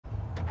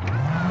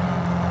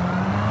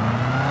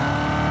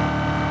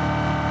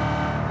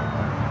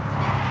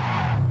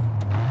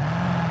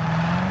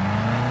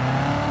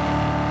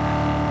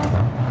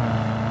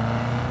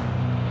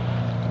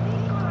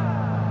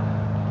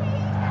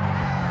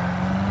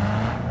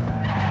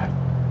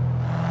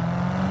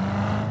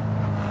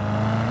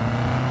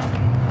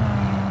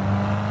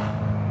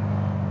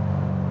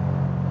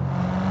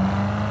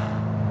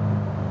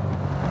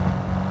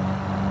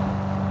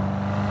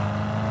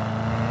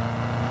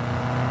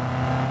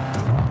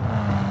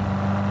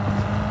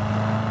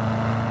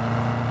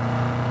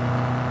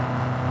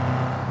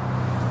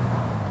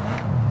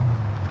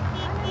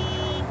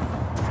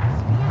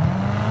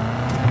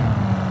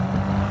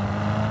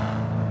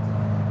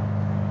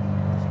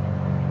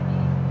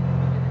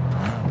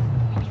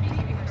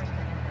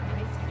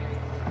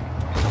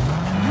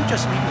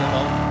just leave me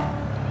alone.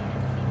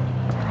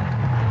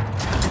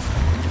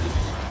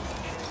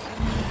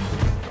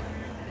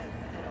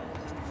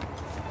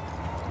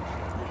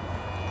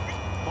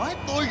 My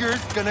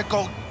lawyer's gonna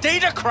go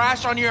data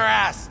crash on your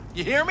ass.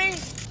 You hear me?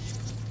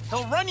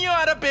 He'll run you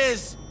out of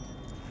biz.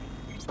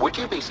 Would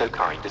you be so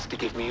kind as to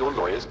give me your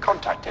lawyer's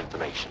contact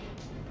information?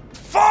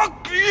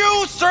 Fuck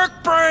you,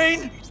 Cirque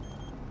Brain!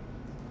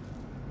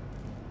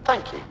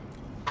 Thank you.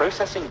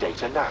 Processing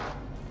data now.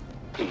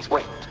 Please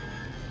wait.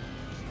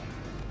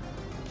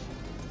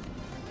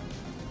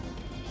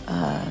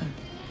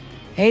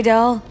 Hey,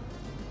 Del.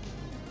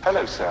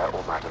 Hello, sir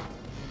or madam.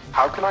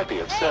 How can I be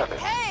of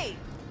service? Hey!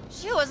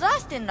 She was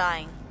last in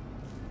line.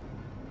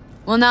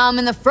 Well, now I'm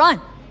in the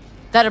front.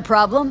 That a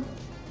problem?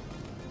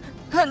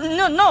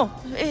 No,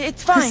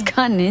 it's fine. What's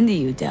gotten into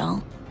you,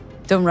 Del?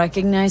 Don't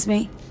recognize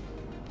me?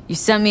 You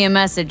sent me a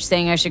message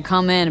saying I should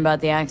come in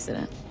about the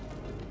accident.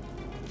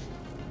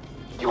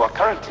 You are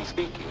currently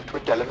speaking to a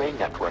Delamain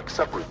Network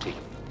subroutine.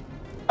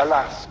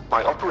 Alas,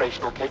 my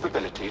operational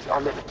capabilities are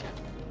limited.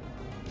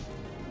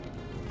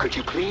 Could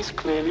you please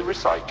clearly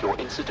recite your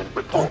incident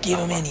report? Don't give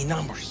him any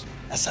numbers.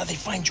 That's how they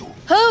find you.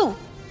 Who?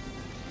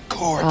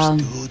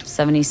 Corpse, dude.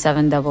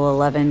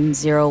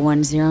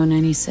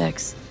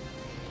 7711011096.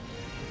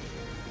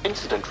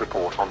 Incident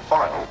report on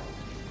file.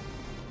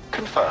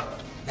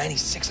 Confirmed.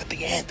 96 at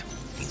the end.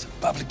 He's a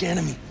public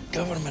enemy.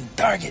 Government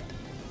target.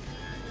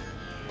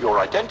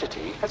 Your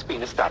identity has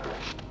been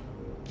established.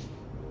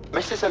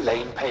 Mrs.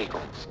 Elaine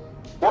Pagels,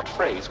 what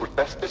phrase would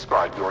best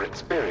describe your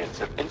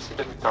experience of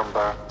incident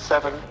number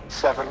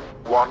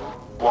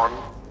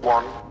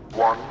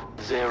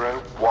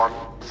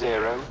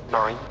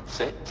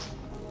 771111101096?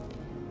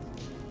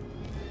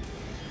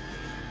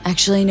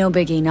 Actually, no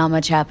biggie, not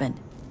much happened.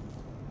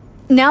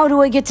 Now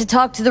do I get to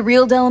talk to the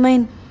real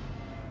Delamain?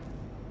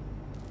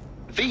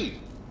 V.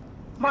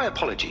 My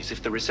apologies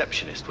if the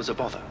receptionist was a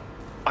bother.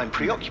 I'm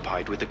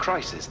preoccupied with the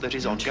crisis that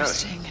is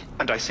ongoing,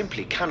 and I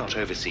simply cannot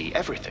oversee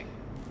everything.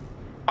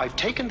 I've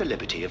taken the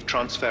liberty of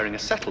transferring a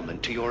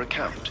settlement to your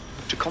account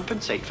to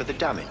compensate for the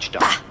damage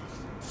done. Bah!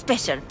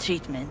 Special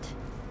treatment.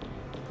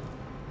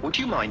 Would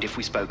you mind if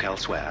we spoke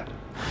elsewhere?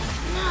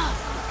 No.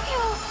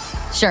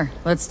 Sure,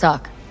 let's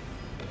talk.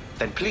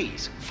 Then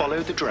please,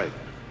 follow the drone.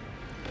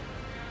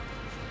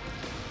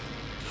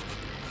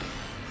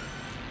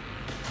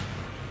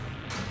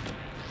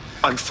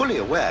 I'm fully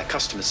aware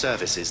customer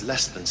service is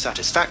less than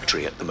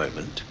satisfactory at the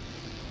moment.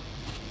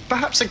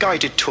 Perhaps a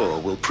guided tour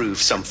will prove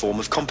some form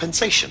of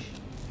compensation.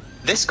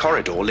 This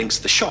corridor links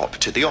the shop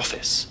to the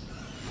office.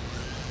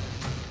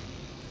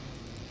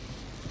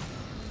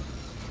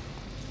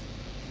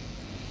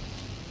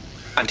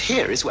 And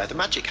here is where the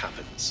magic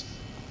happens.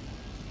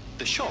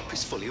 The shop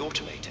is fully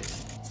automated.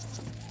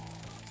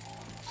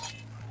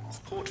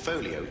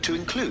 Portfolio to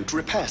include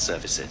repair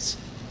services.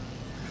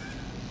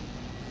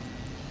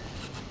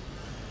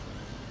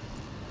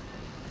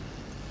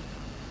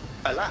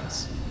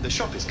 Alas, the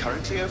shop is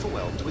currently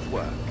overwhelmed with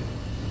work.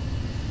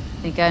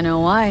 Think I know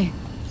why.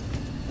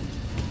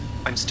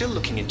 I'm still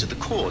looking into the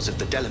cause of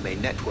the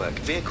Delamain Network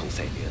vehicle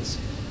failures.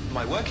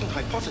 My working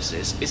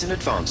hypothesis is an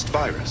advanced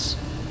virus.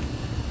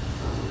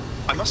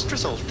 I must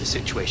resolve the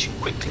situation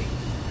quickly.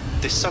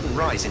 This sudden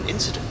rise in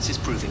incidents is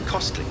proving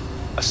costly,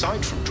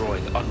 aside from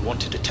drawing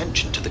unwanted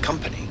attention to the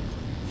company.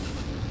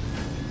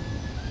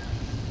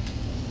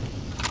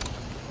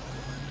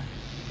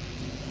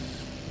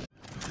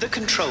 The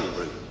control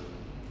room.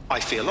 I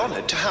feel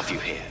honored to have you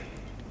here.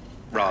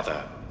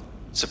 Rather,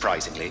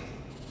 surprisingly.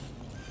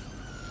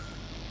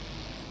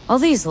 All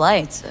these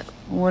lights,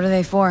 what are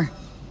they for?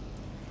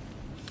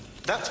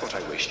 That's what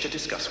I wish to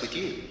discuss with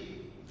you.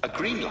 A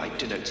green light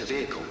denotes a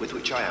vehicle with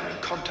which I am in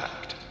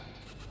contact.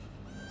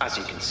 As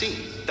you can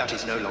see, that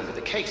is no longer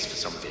the case for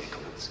some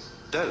vehicles.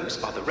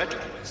 Those are the red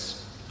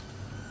lights.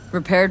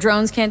 Repair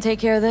drones can't take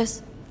care of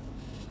this?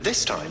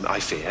 This time,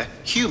 I fear,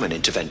 human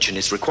intervention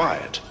is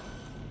required.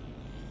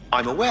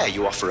 I'm aware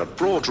you offer a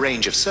broad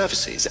range of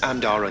services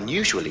and are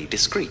unusually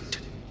discreet.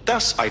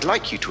 Thus, I'd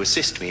like you to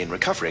assist me in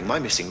recovering my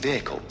missing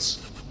vehicles.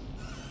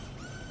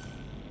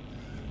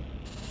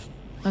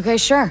 Okay,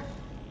 sure.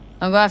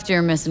 I'll go after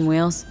your missing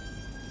wheels.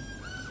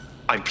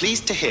 I'm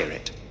pleased to hear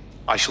it.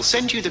 I shall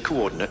send you the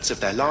coordinates of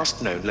their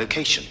last known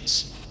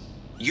locations.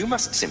 You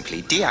must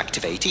simply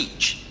deactivate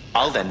each.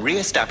 I'll then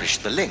re-establish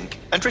the link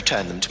and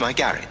return them to my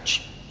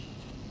garage.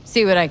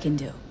 See what I can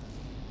do.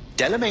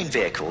 Delamain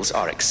vehicles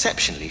are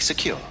exceptionally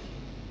secure.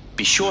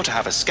 Be sure to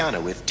have a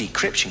scanner with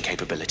decryption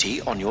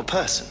capability on your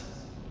person.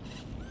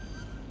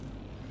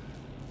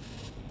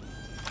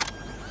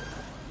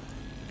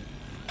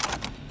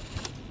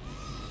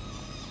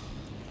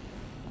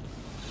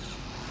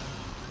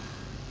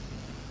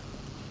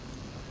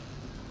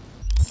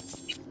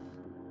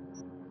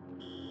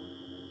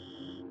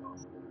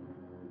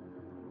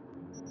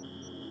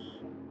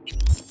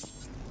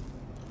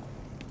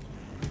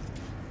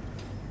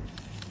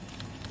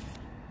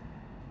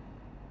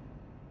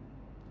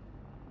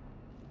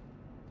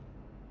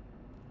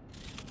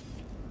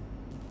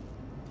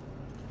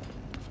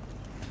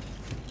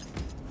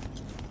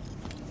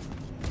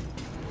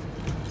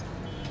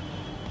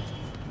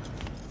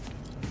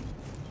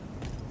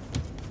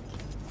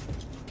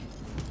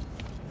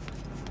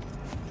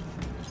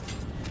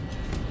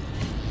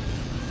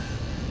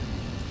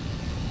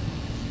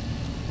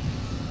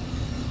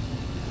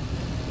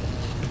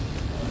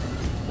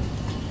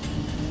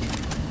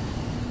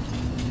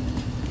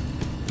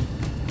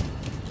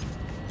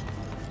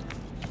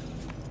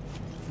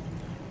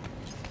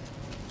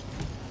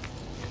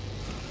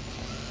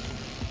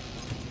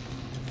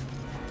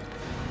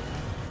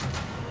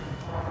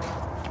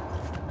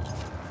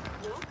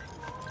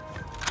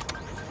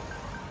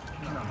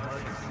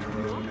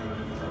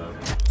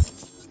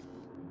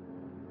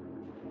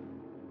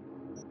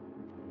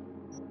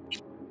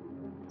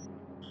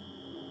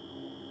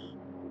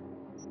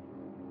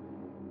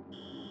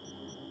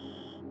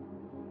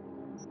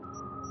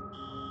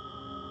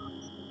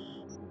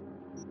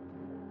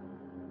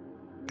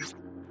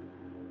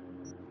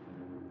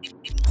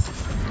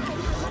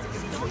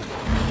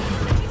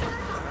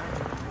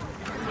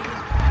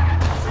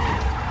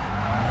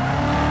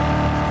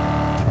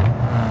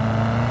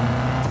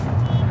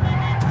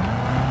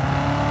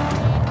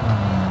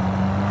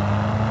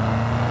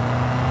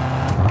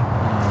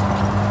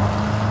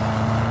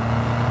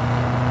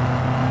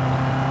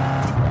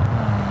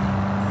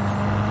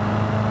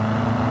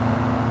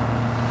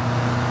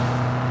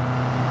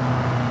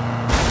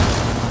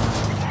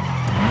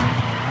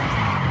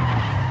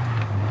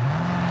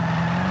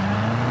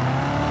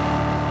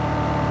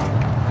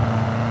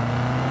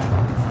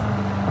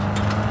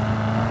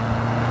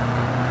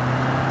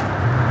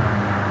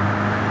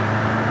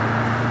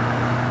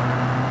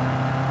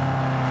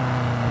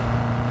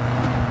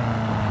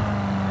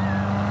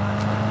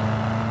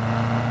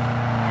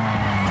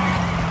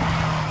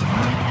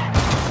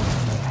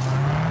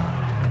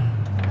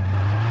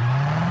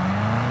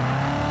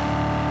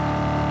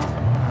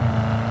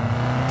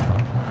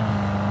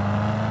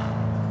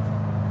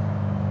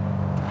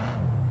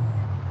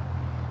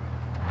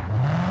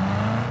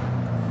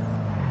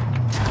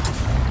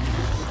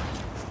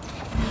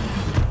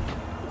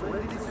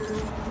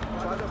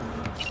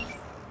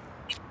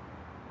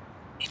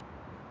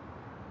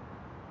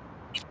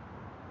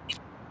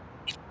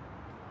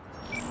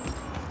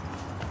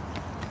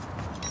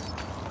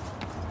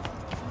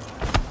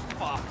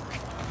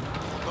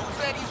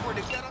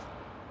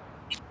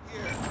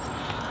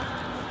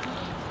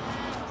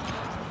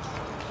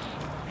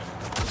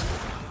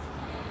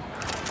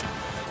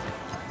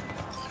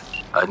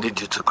 I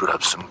need you to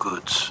grab some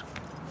goods.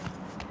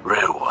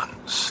 Rare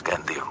ones,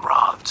 scandium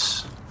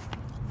rods.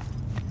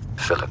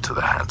 Fell into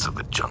the hands of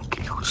a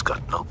junkie who's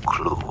got no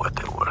clue what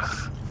they're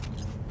worth.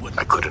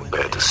 I couldn't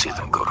bear to see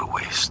them go to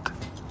waste.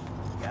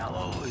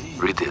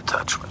 Read the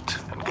attachment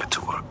and get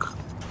to work.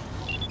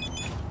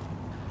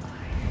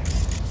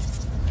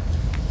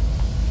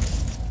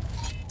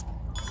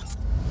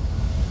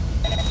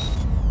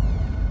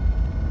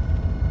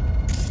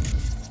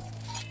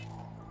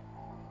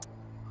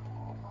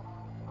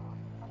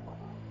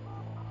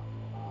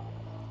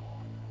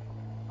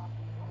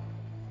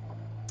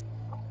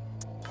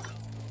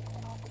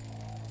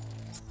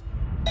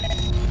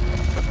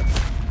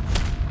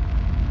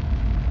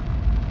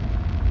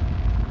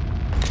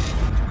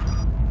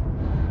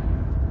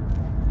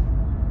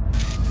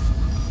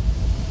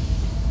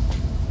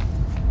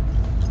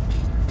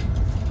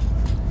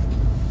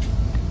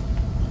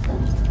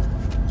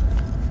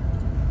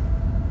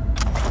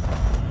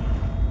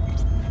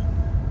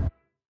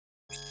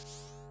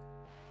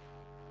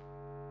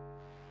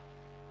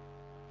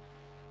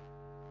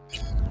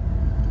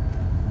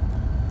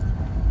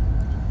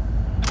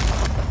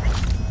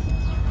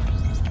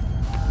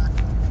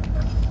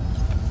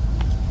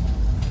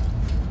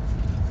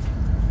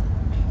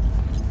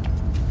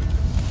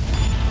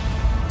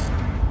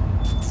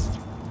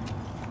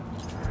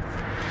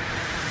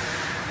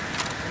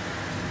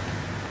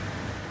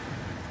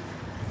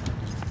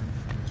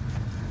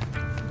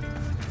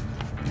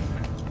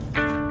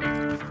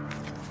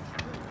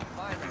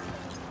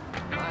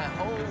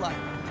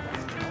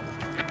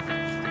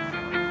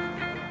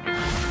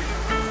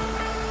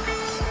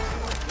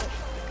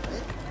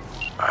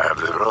 I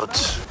have the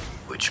rods,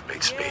 which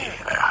makes me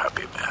a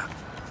happy man.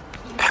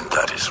 And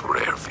that is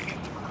rare, V.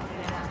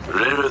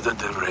 Rarer than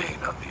the rain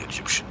on the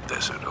Egyptian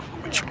desert over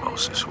which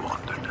Moses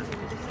wandered.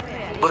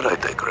 But I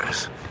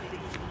digress.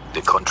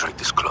 The contract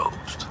is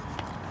closed.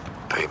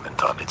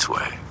 Payment on its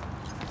way.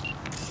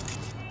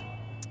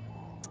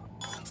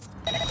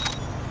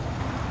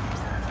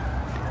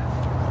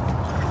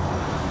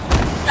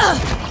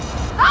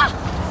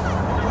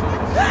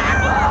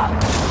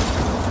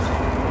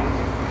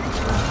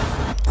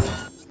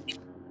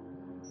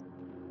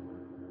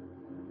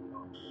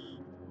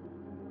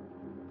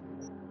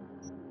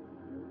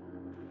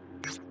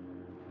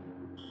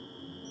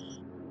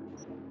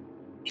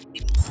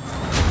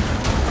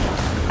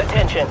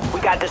 Attention, we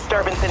got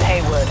disturbance in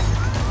Haywood.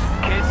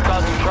 Kids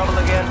causing trouble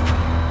again?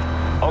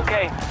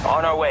 Okay,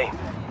 on our way.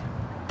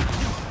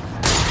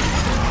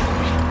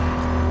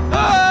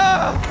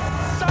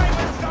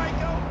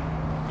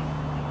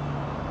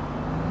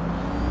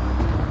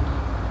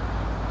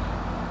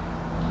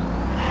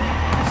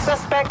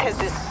 Suspect has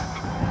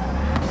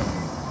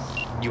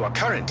You are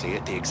currently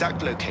at the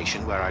exact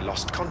location where I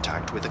lost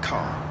contact with the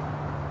car.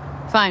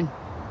 Fine.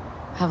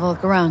 Have a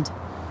look around.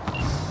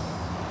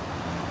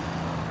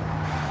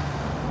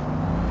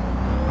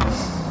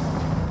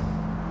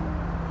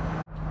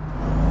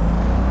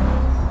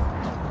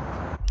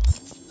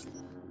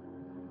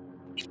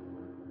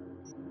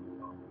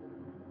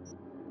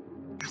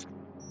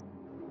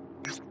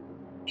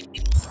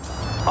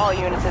 All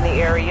units in the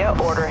area,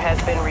 order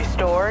has been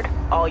restored.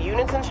 All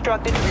units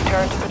instructed to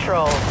return to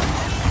patrol.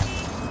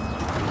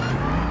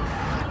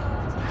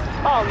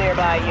 All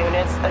nearby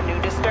units, a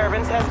new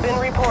disturbance has been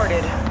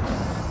reported.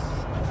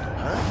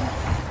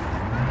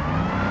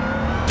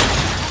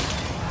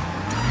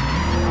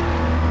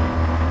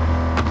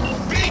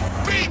 Beep,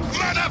 beep,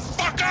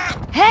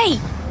 motherfucker! Hey!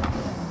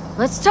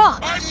 Let's talk!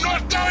 I'm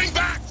not going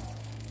back!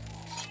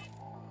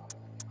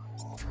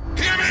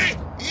 Hear me?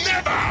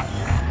 Never!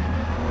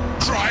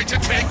 Try to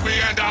take me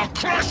and I'll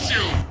crush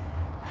you!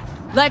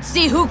 Let's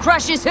see who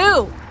crushes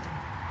who!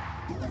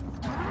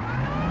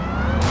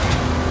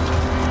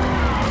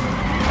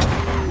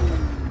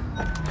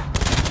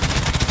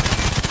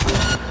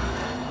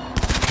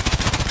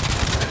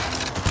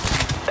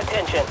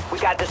 Attention, we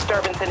got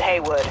disturbance in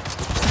Haywood.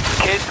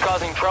 Kids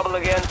causing trouble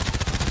again?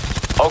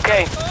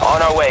 Okay,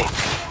 on our way.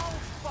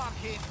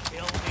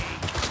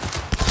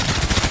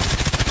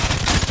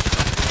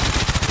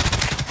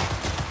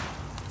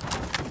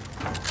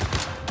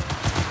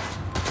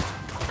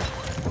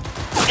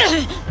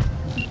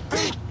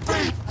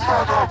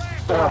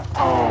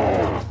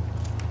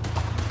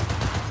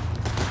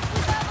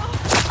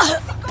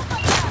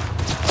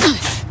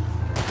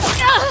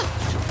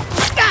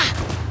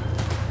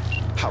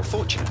 How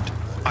fortunate.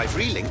 I've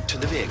relinked to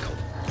the vehicle.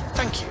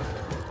 Thank you.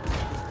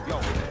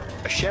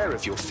 A share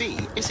of your fee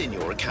is in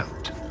your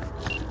account.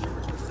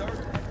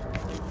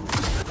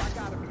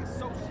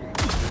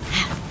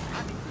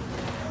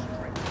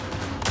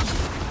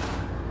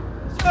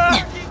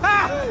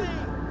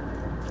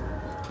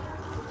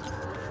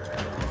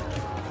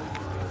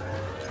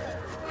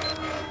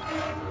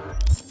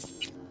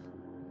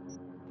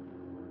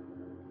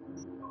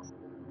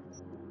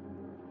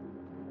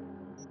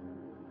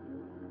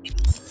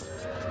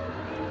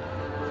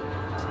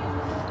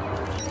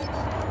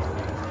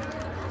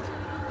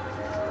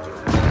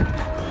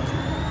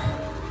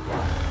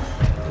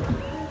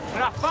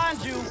 When I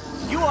find you,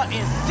 you are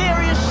in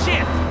serious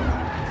shit!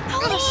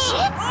 Holy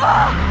shit!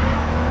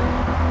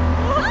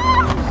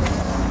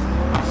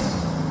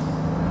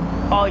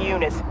 All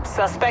units,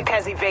 suspect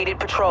has evaded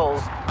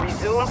patrols.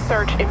 Resume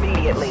search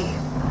immediately.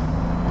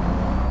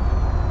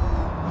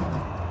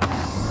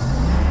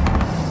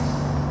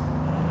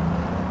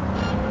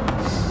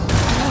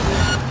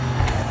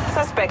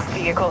 Suspect's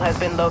vehicle has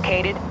been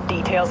located.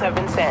 Details have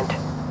been sent.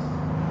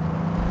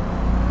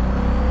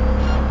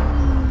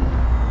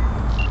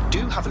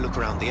 Do have a look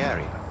around the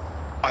area.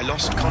 I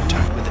lost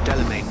contact with the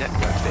Delamain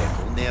network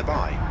vehicle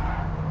nearby.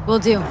 Will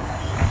do.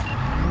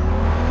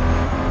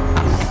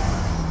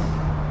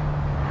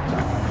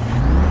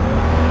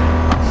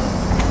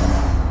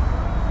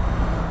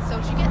 So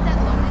did you get that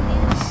loan in the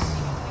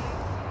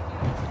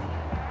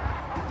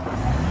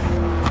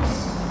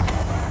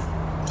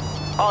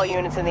end? All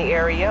units in the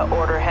area,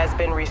 order has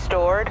been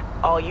restored.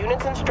 All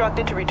units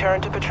instructed to return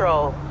to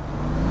patrol.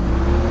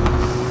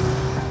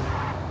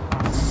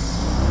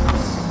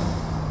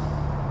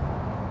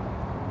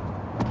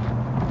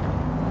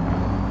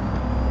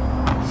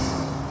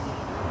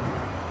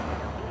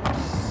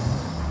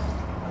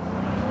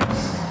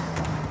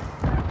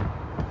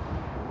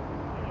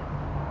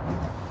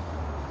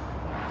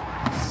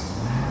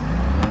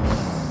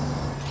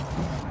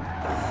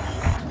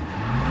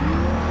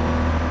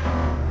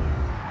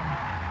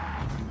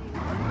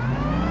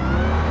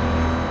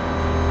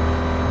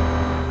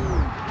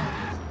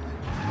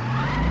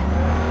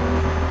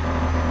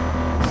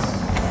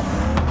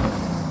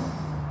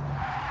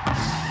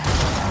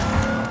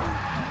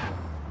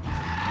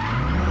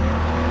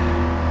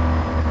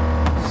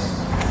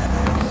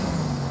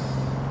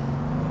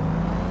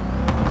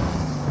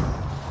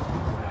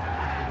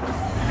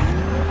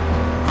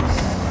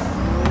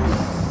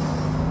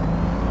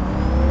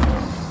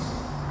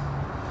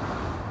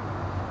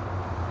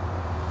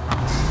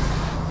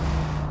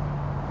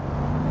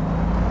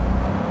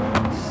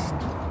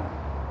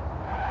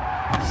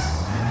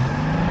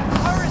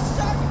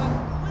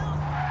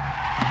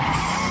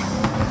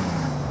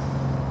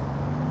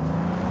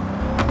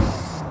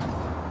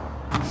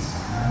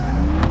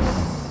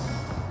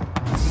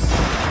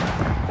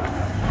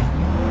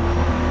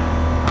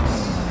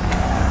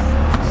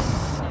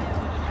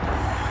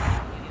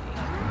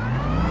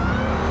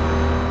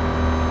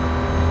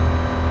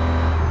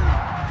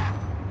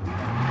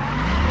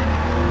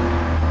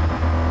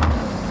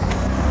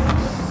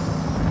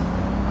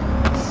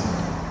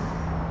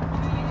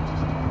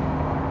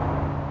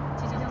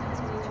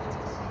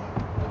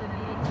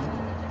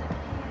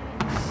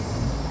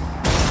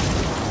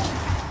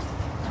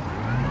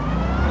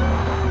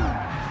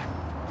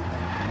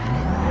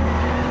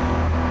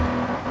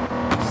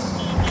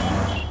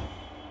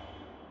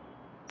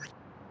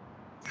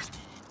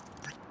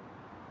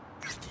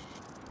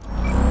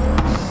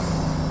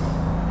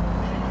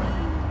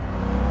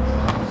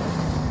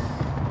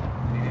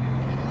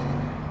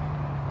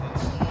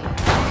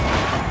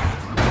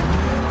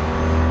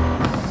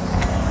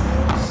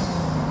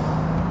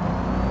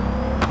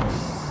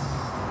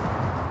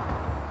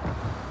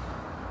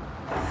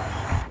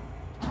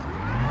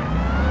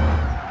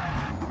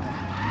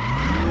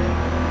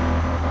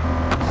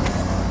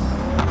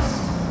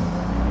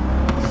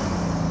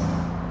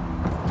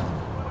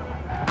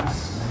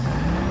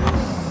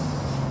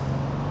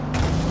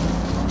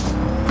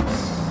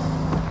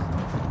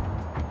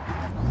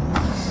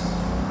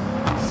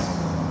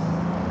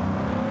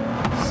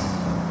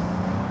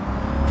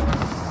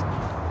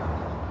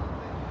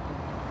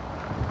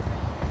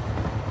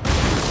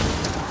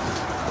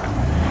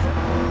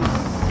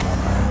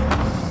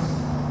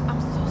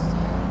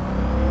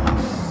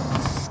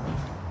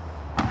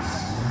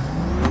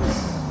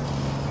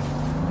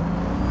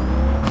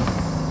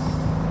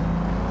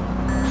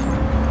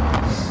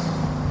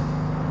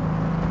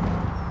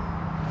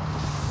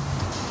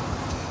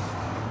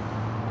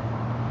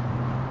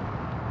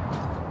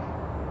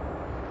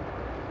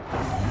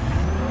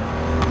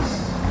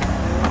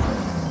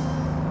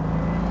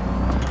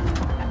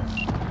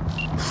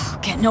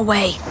 No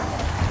way.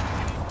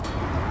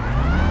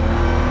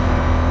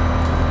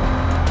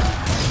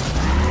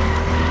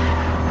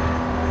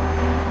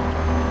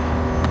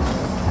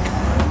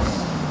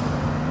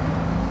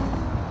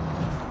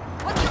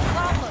 What's your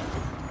problem?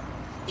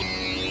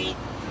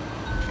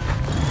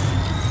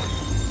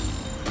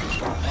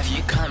 Have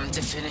you come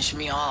to finish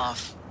me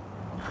off?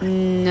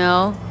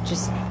 No,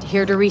 just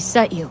here to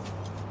reset you.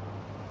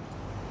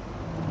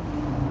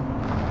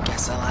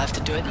 Guess I'll have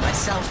to do it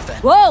myself then.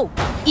 Whoa!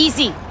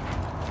 Easy!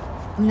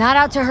 I'm not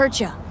out to hurt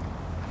you.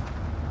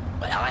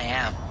 Well, I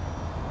am.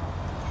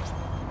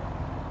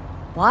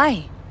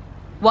 Why?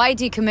 Why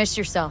decommiss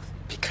yourself?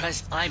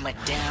 Because I'm a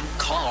damn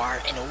car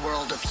in a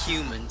world of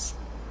humans.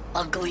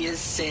 Ugly as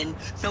sin,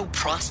 no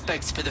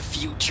prospects for the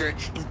future,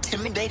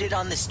 intimidated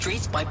on the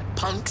streets by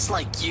punks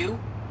like you.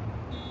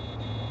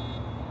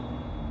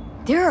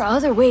 There are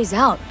other ways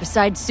out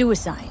besides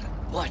suicide.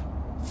 What?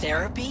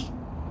 Therapy?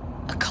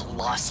 A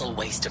colossal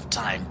waste of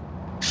time.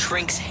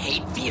 Shrinks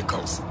hate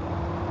vehicles.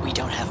 We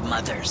don't have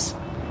mothers.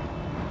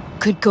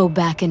 Could go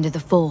back into the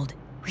fold.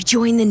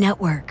 Rejoin the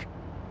network.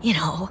 You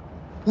know,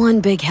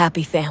 one big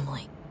happy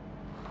family.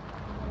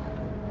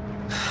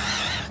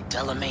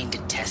 Delamain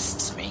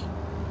detests me.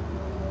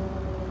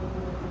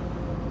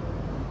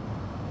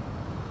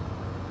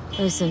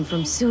 Listen,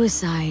 from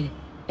suicide,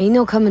 ain't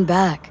no coming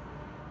back.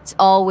 It's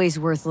always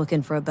worth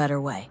looking for a better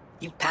way.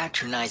 You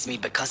patronize me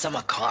because I'm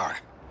a car.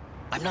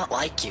 I'm not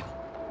like you.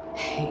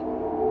 Hey,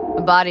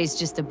 a body's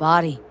just a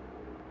body.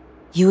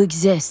 You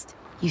exist.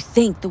 You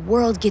think the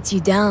world gets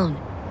you down.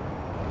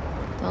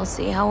 Don't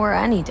see how we're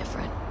any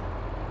different.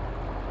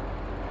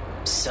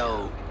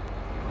 So,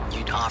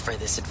 you'd offer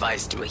this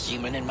advice to a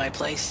human in my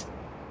place?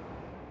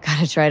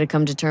 Gotta try to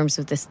come to terms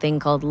with this thing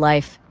called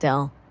life,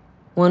 Del.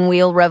 One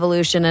wheel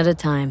revolution at a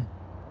time.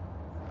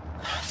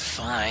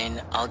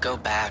 Fine, I'll go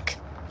back.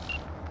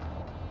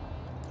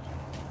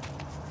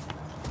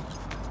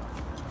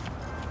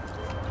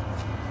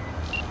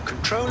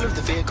 Control of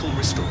the vehicle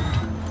restored,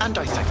 and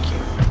I thank you.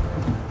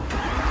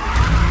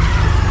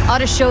 Ought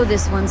to show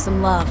this one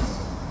some love.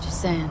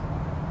 Just saying.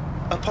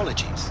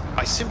 Apologies,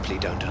 I simply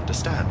don't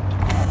understand,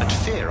 and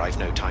fear I've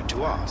no time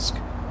to ask.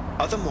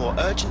 Other more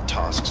urgent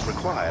tasks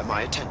require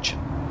my attention.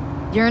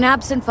 You're an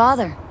absent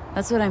father.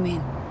 That's what I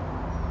mean.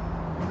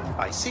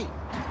 I see.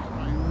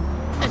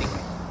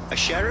 Anyway, a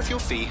share of your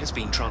fee has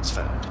been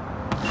transferred.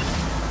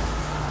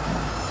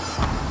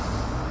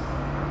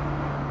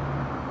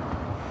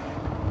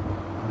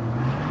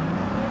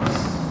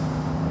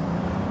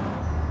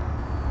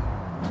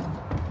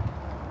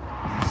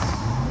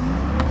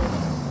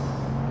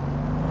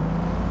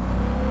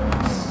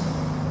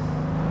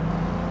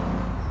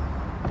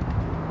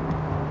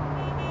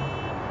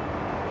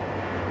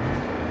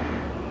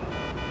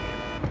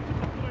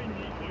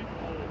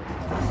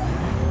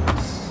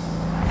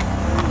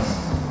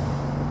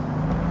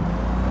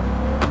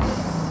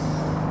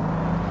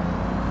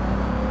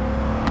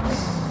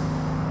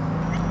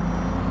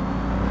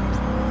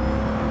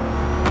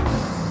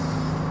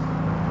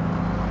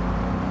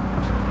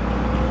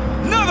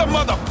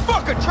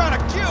 Motherfucker trying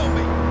to kill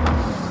me!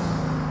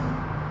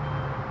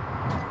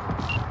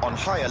 On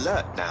high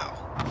alert now.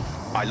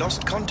 I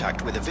lost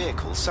contact with a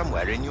vehicle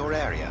somewhere in your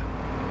area.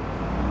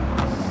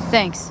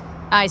 Thanks.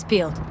 Eyes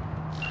peeled.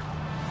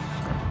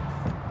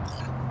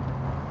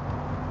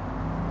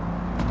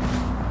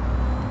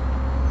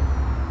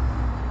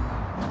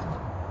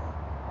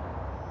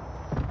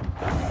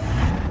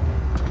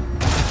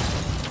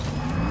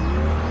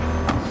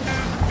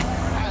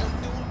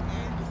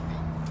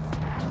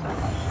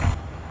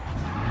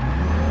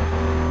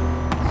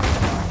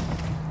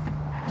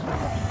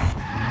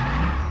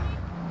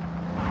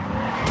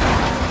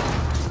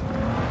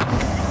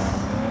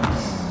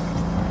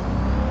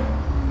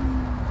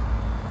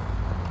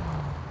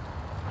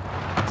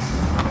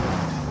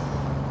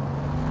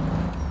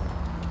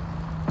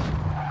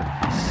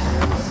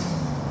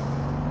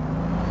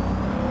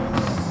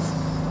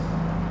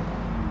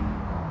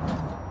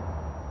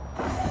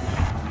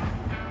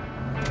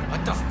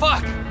 What the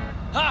fuck?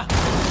 Huh?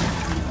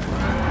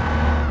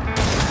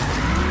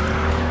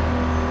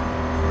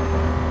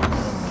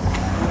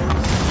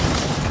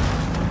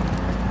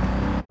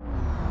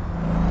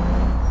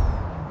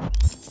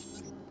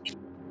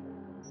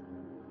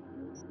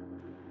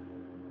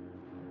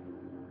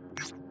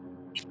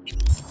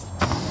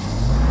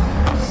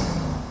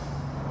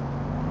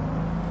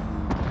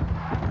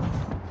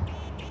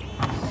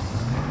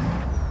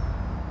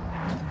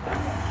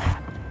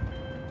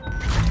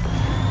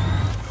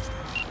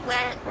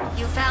 Well,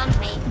 you found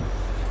me.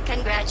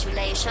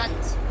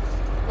 Congratulations.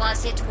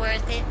 Was it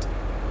worth it?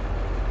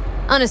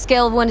 On a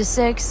scale of 1 to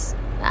 6,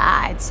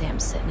 I'd say I'm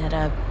sitting at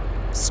a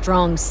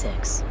strong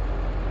 6.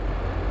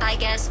 I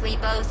guess we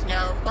both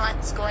know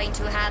what's going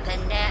to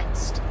happen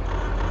next.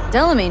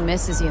 Delamain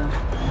misses you.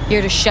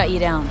 Here to shut you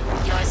down.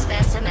 Your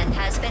specimen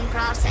has been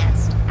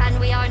processed, and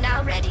we are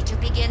now ready to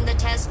begin the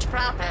test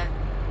proper.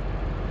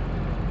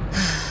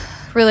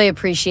 Really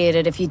appreciate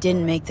it if you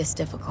didn't make this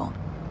difficult.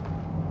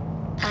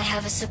 I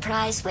have a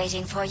surprise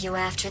waiting for you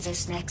after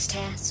this next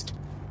test.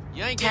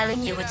 You ain't Telling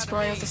getting you shit would out of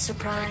spoil me. the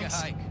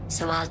surprise, Take a hike.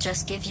 so I'll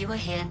just give you a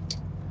hint.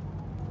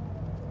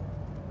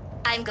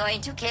 I'm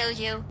going to kill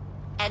you,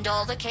 and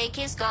all the cake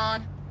is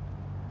gone.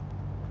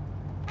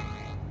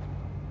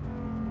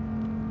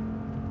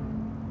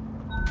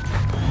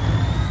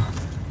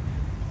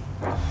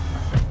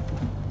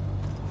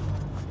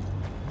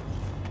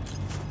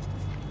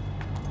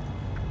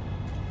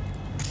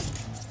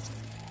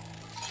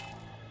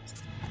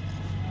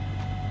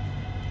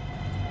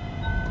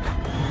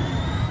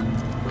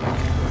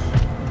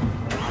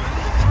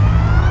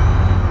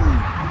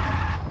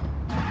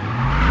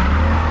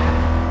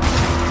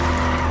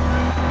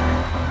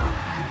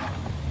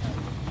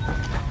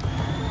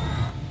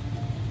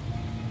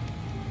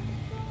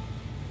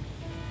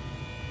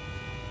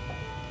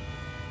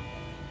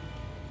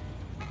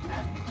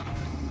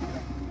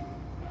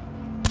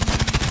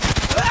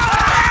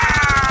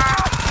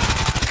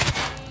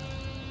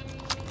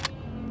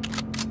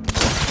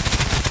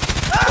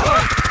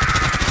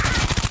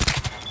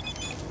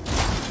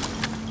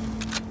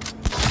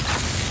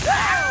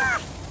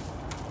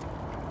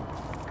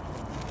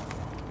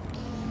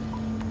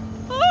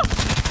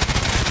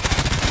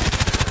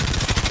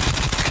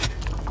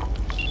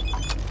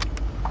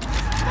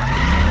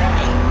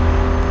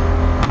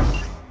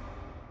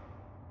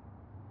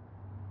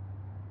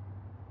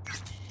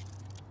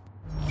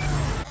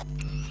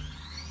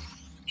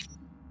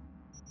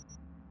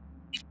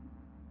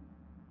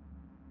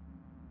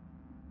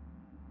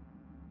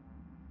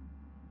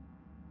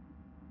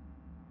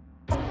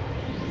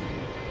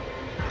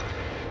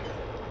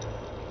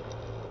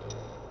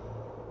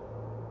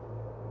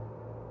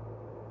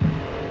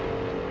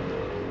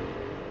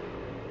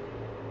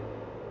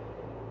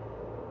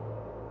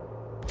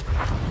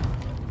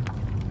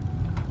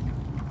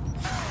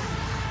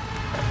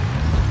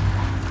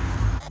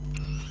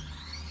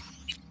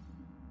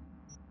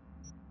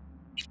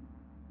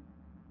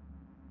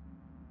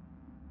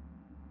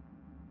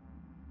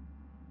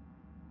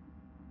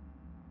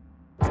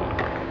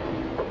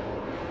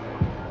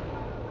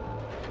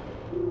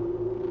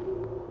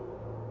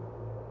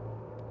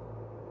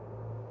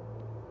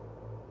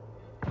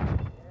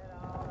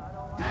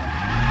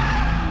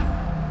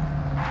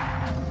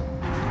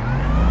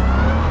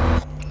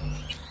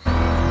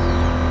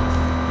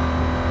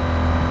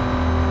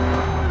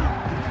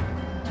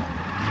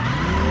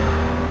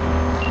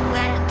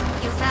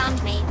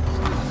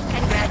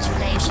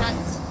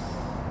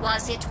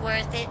 Was it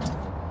worth it?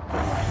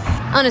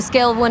 On a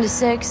scale of 1 to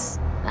 6,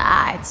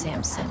 I'd say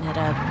I'm sitting at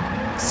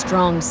a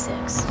strong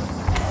 6.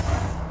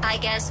 I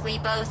guess we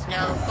both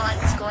know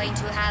what's going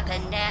to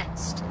happen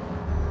next.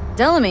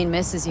 Delamain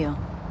misses you.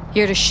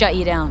 Here to shut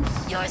you down.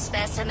 Your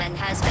specimen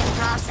has been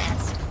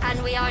processed,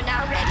 and we are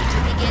now ready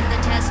to begin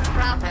the test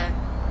proper.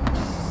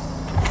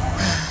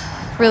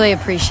 Really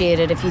appreciate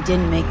it if you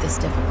didn't make this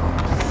difficult.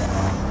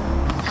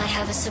 I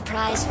have a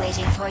surprise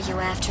waiting for you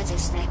after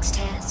this next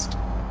test.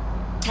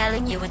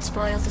 Telling you would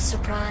spoil the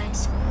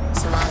surprise,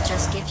 so I'll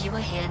just give you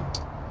a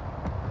hint.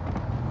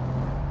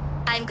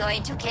 I'm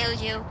going to kill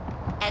you,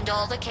 and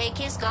all the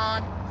cake is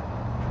gone.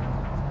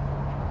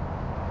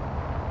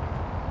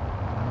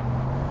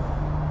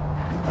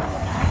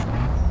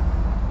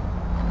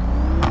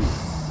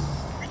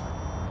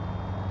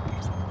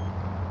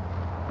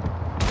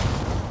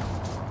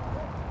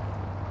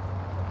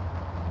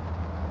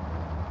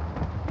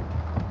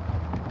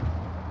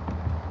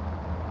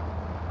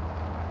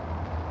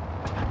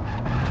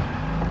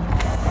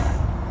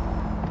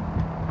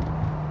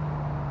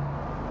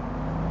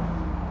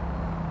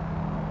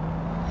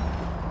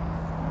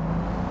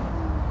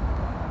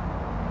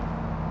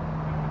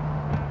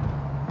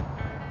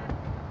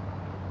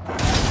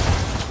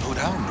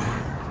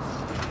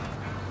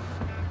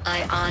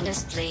 I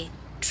honestly,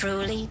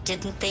 truly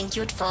didn't think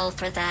you'd fall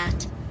for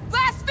that.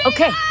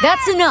 Okay,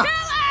 that's enough.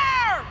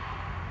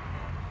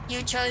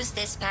 You chose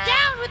this path.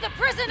 Down with the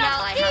prison Now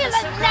of I steel have a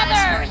and surprise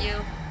leather! for you.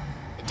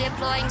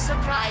 Deploying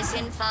surprise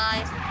in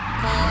 5, 4.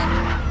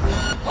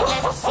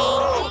 Let's see.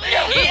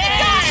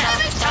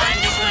 Time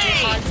to put your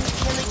heart in the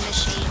killing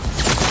machine.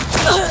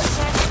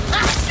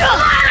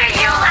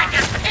 You like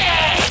a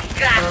pig!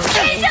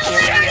 Okay,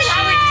 Delivered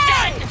how it's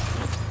done!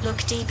 look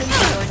deep into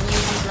your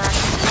newly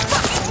blackened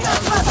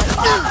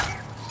heart.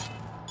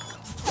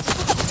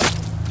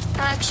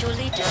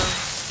 Actually, don't.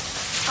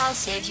 I'll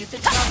save you the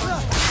trouble.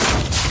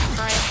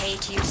 I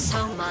hate you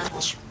so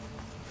much.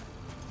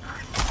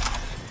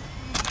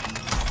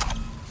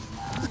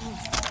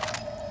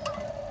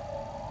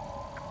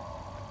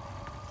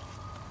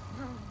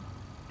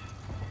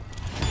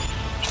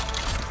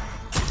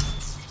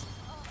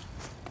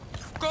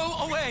 Go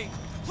away,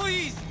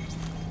 please!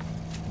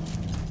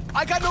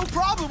 I got no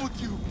problem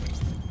with you!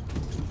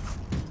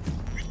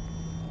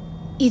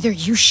 Either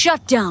you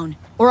shut down,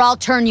 or I'll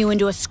turn you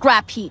into a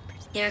scrap heap.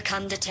 Here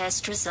come the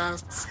test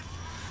results.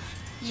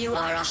 You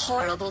are a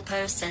horrible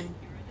person.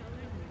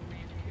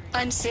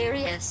 I'm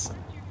serious.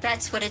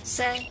 That's what it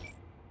said.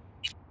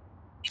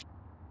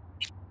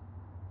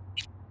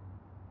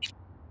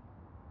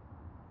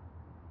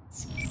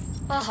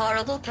 A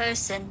horrible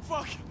person.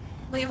 Fuck!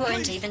 We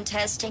weren't Please, even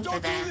testing for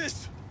Don't do that.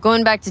 this!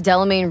 Going back to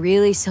Delamain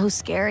really so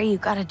scary? You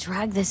gotta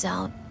drag this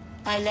out.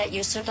 I let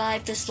you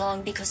survive this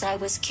long because I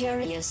was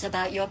curious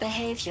about your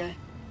behavior.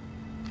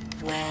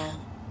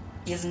 Well,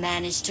 you've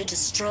managed to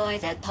destroy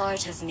that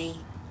part of me.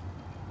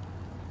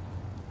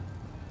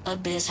 A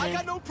bitter, I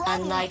got no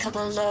problem.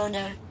 unlikable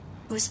loner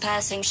whose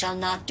passing shall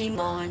not be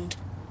mourned.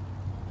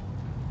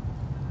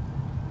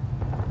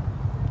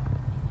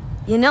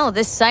 You know,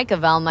 this psych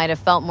eval might have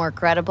felt more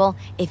credible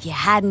if you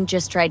hadn't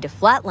just tried to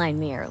flatline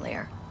me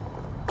earlier.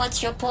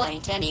 What's your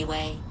point,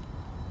 anyway?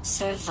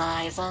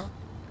 Survival?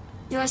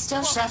 You're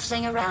still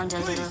shuffling around a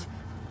little.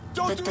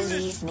 Don't But do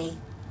believe this! me,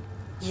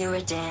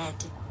 you're dead.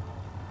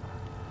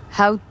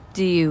 How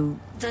do you...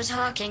 The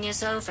talking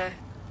is over.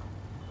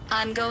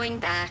 I'm going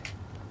back.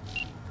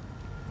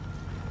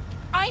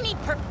 I need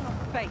personal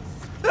space.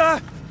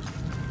 Ah!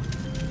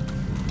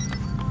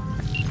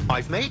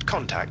 I've made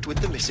contact with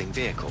the missing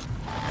vehicle.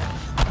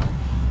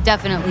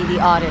 Definitely the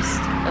oddest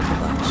of the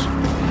bunch.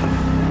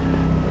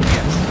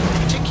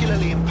 Yes,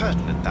 particularly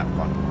impertinent, that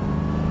one.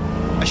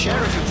 A share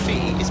of your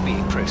fee is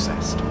being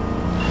processed.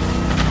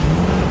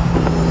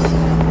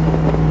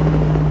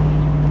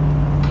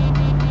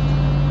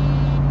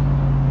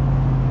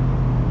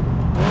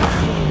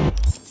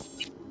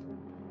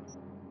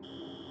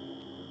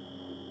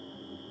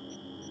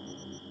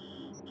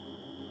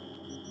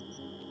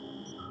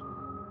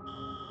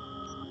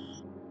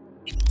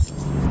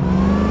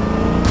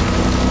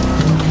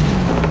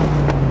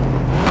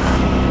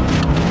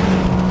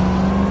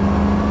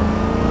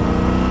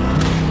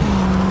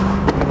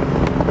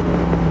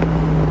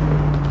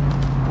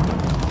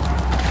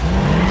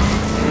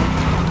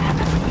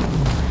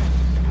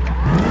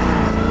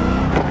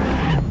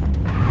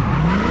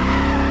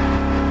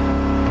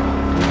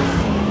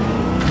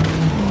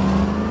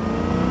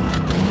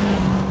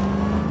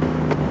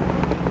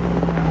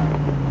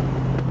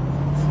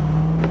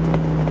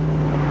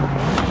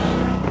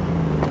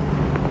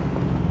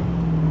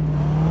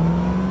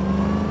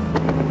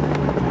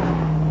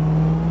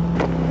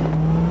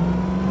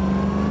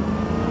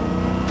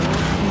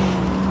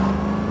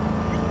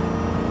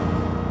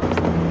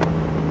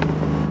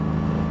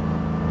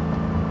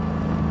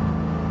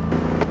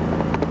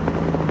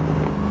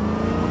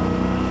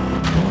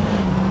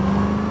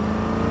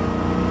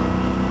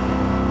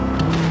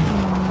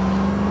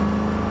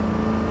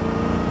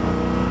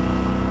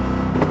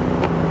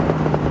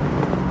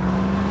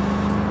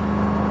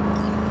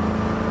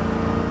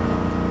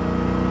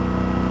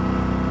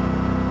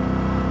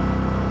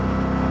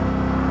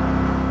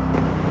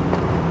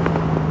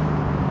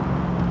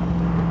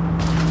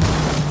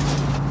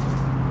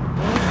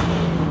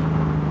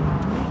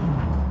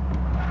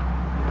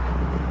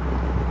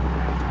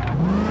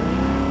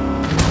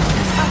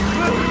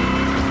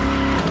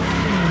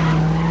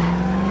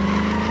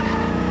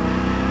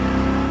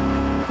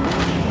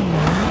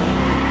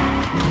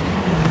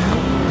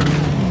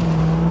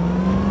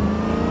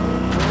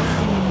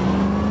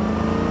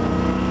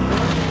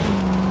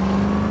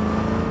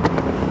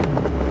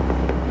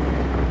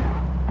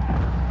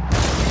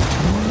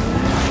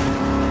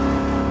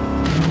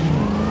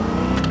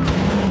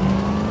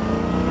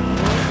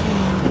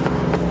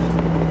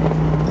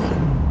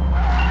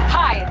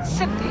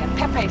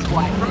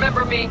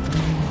 me.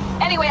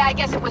 Anyway, I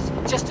guess it was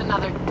just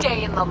another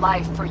day in the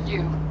life for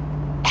you.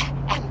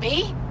 And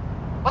me?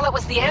 Well, it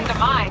was the end of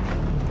mine.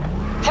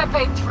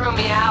 Pepe threw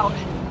me out.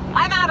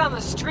 I'm out on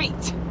the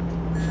street.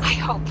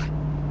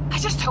 I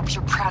just hope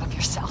you're proud of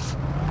yourself.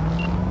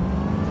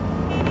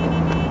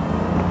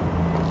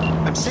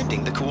 I'm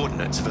sending the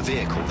coordinates of a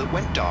vehicle that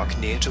went dark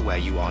near to where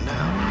you are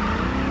now.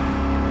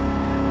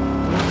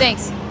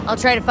 Thanks. I'll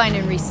try to find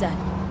and reset.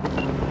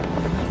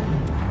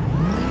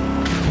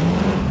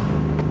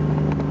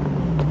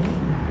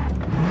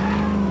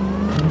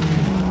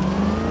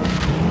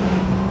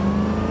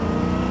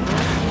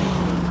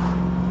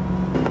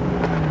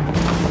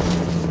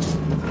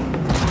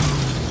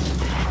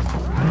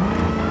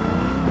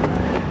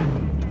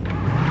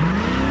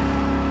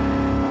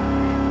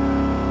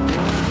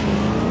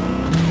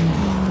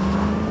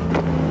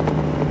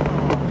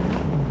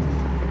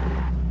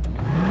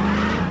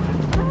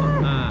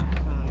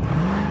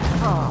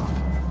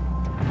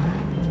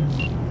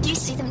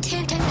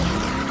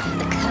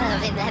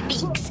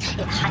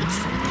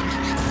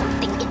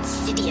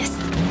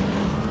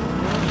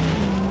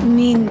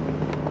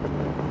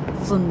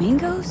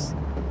 Flamingos?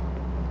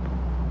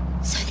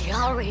 So they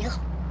are real.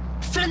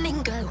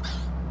 Flamingo.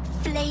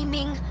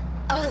 Flaming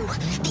O.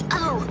 The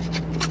O.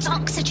 That's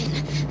oxygen.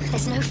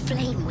 There's no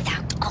flame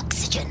without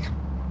oxygen.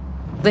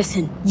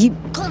 Listen, you...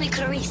 Call me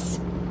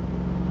Clarice.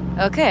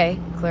 Okay,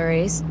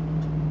 Clarice.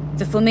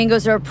 The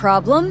flamingos are a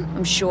problem,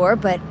 I'm sure,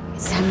 but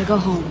it's time to go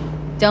home.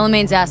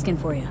 Delamain's asking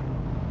for you.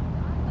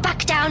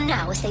 Back down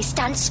now as they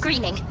stand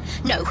screaming.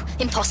 No,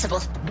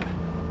 impossible.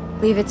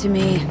 Leave it to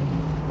me.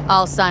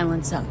 I'll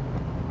silence them.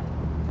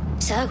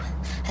 So,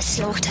 a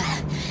slaughter.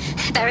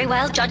 Very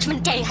well,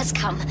 Judgment Day has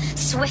come.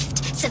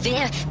 Swift,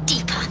 severe,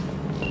 deeper.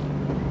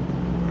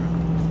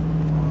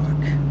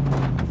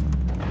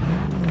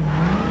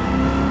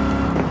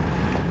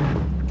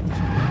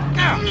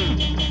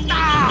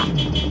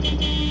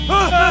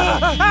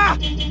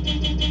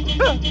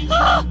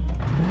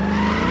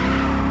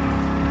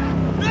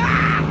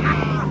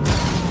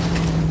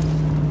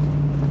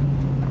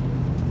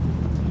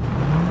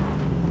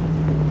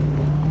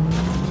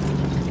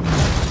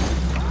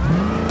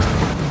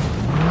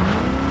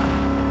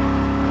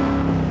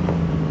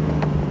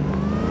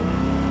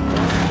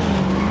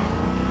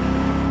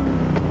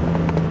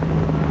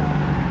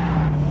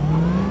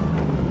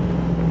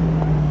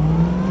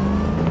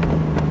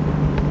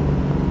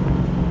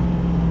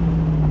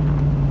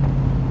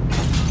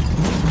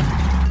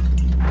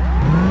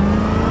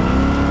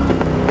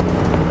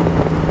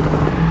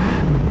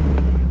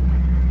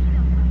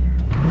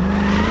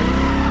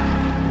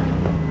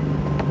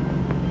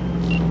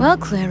 Well,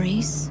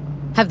 Clarice,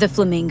 have the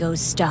flamingos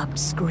stopped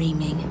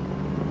screaming?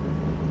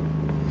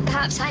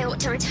 Perhaps I ought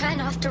to return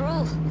after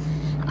all.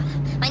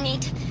 I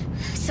need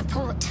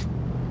support.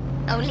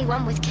 Only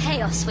one with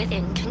chaos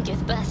within can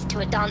give birth to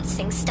a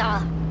dancing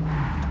star.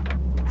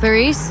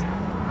 Clarice?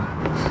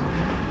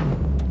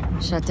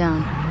 Shut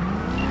down.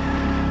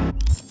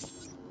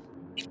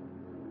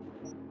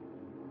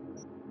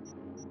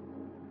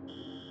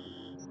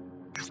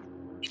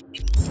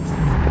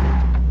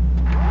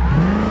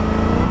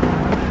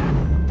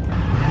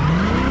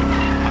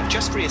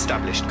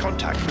 Re-established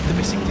contact with the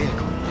missing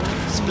vehicle.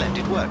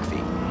 Splendid work, V.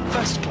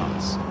 First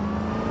class.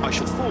 I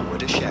shall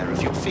forward a share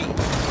of your fee.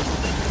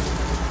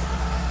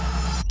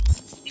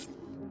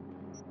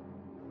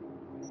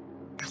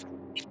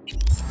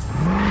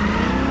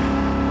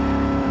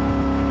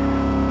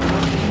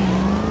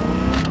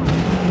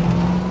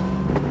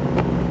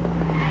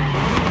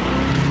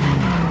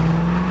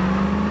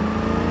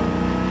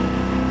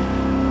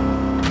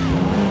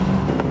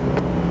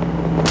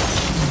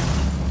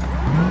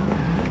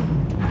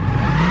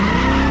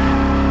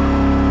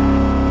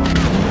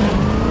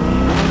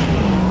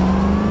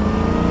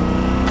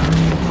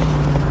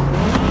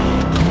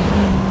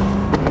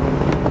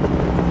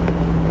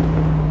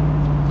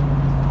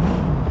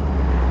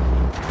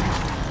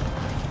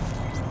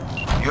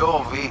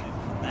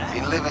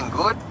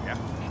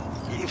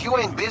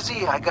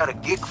 I got a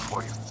gig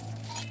for you.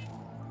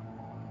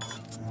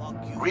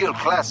 Real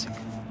classic.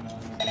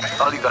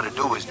 All you gotta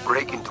do is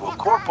break into a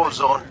corpo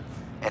zone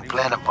and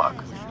plant a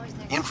bug.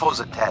 Info's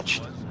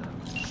attached.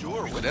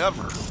 Sure,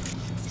 whatever.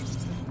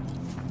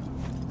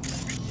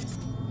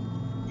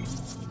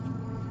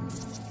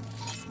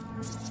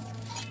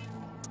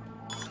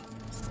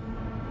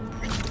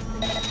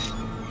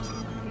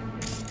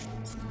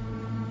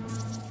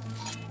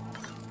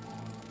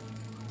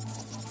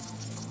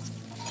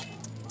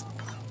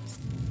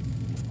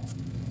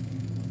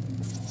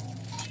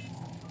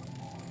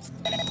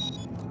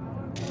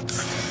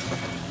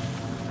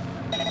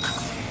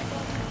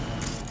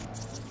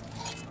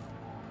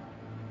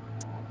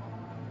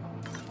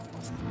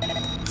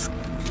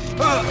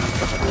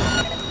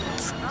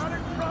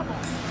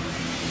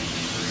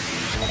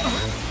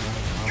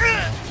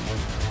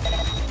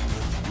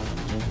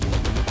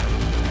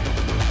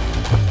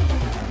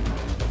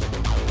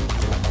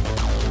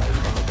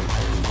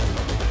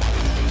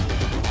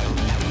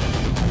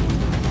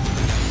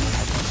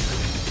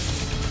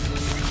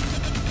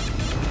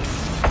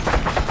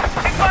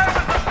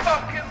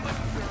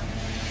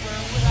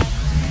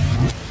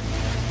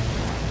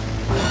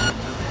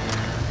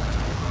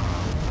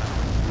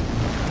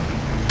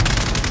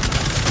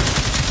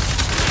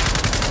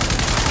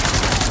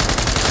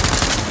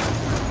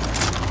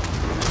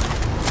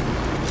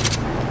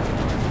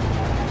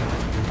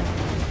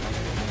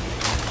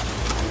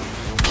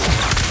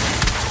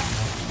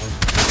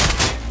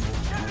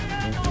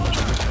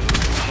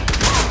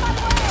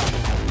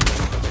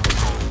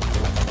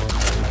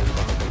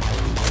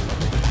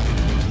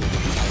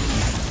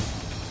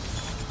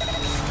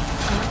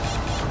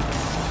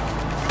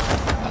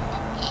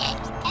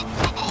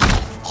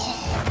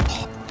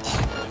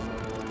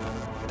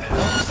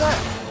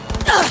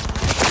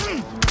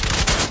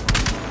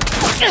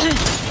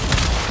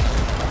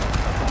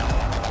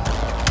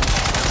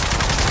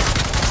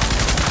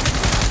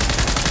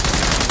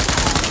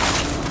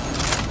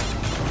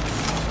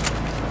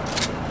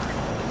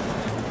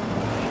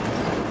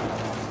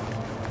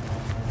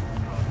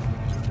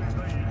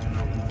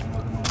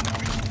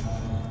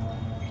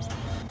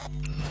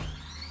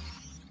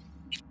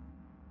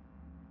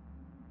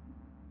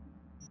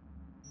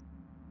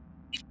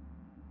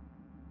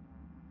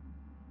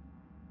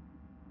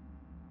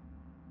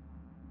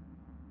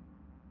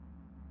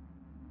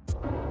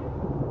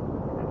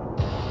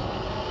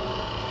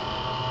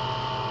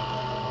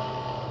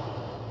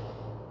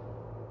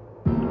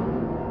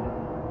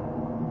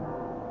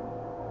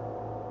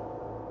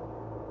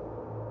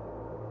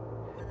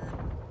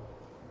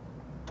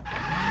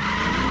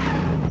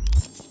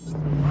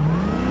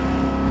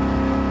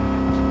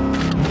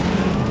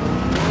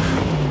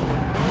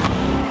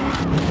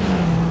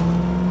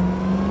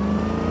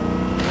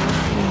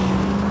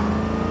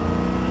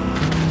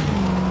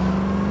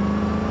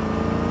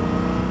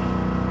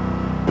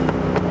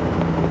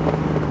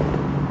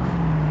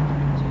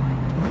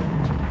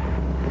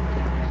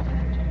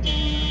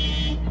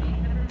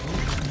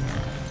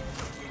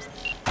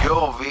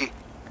 Yo, V.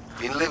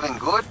 Been living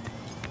good?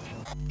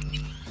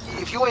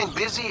 If you ain't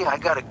busy, I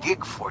got a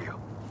gig for you.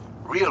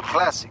 Real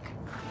classic.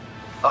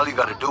 All you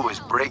gotta do is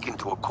break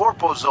into a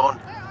corpo zone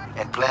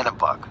and plant a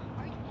bug.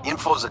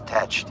 Info's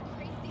attached.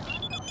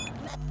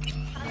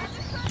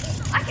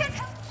 I can't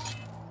help.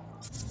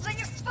 Then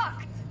you're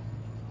fucked.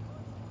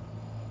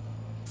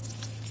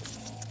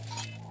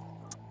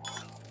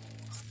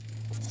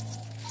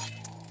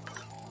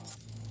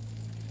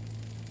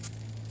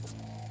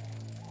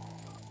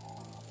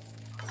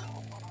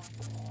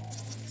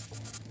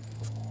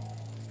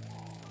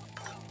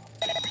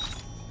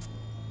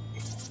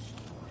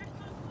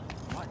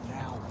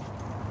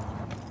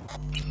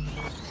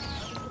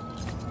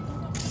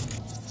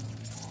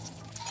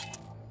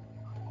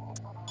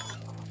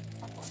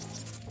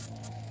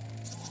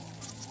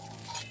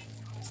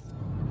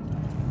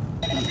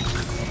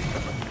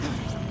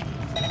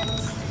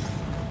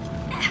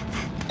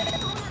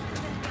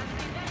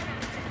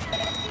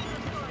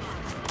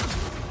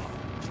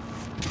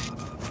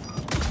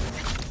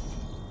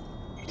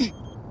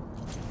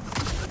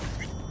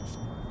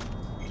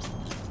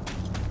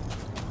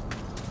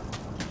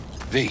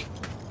 V.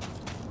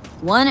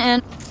 One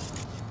and...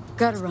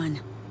 Gotta run.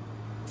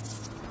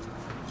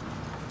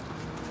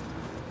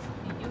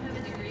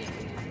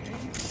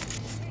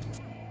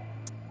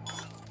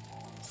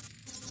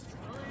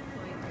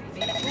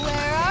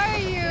 Where are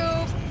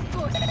you,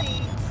 pussy?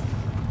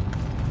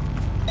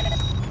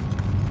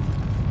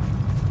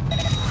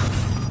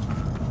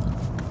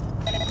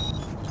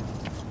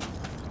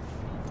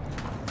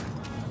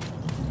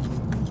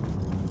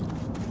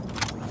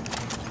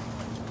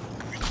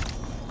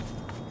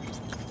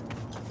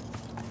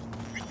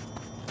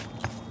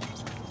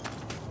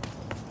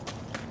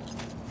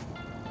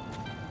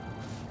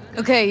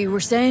 Okay, you were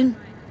saying?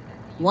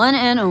 One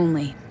and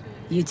only.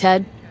 You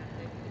Ted?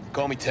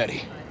 Call me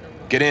Teddy.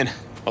 Get in.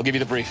 I'll give you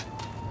the brief.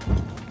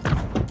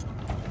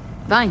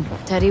 Fine.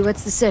 Teddy,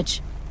 what's the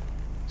sitch?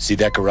 See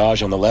that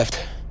garage on the left?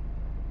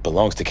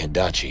 Belongs to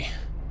Kendachi.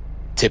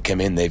 Tip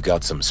came in, they've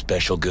got some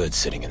special goods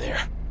sitting in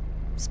there.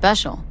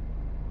 Special?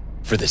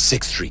 For the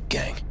 6th Street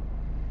gang.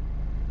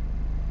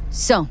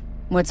 So,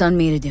 what's on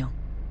me to do?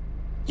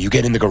 You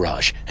get in the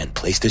garage and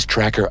place this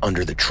tracker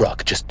under the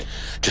truck.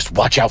 Just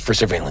watch out for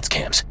surveillance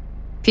cams.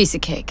 Piece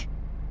of cake.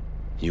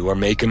 You are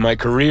making my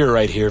career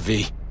right here,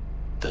 V.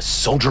 The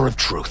soldier of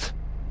truth.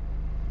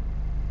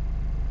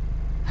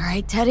 All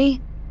right,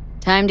 Teddy.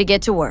 Time to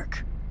get to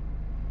work.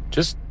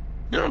 Just,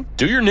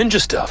 do your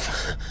ninja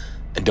stuff.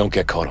 And don't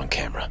get caught on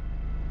camera.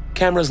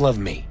 Cameras love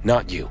me,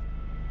 not you.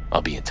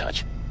 I'll be in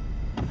touch.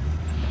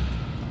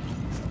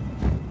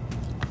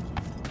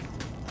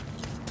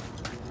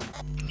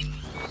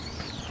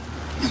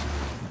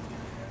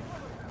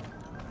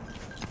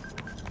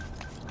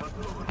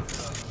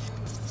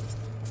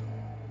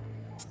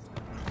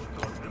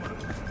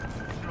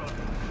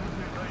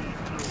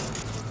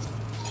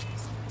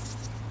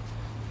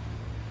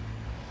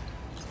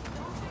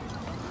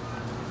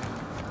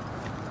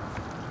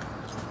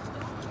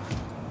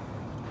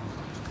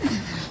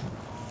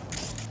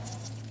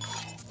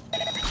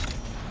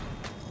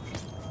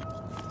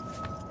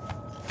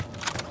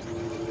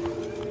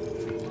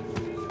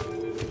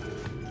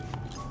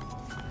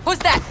 Who's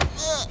that?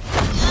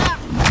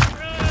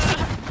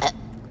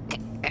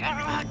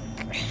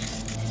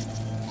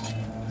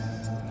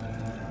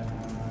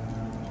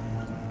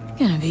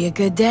 Gonna be a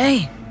good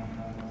day.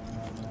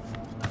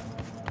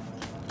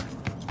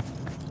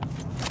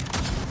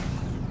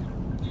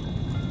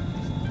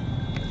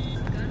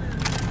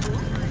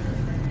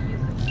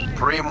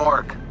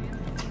 Pre-morgue.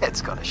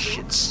 Ted's gonna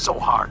shit so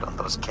hard on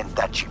those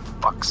Kendachi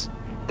fucks.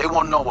 They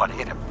won't know what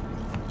hit him.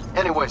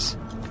 Anyways,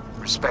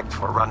 respect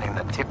for running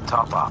a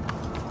tip-top op.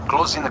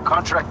 Closing the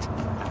contract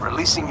and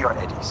releasing your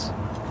eddies.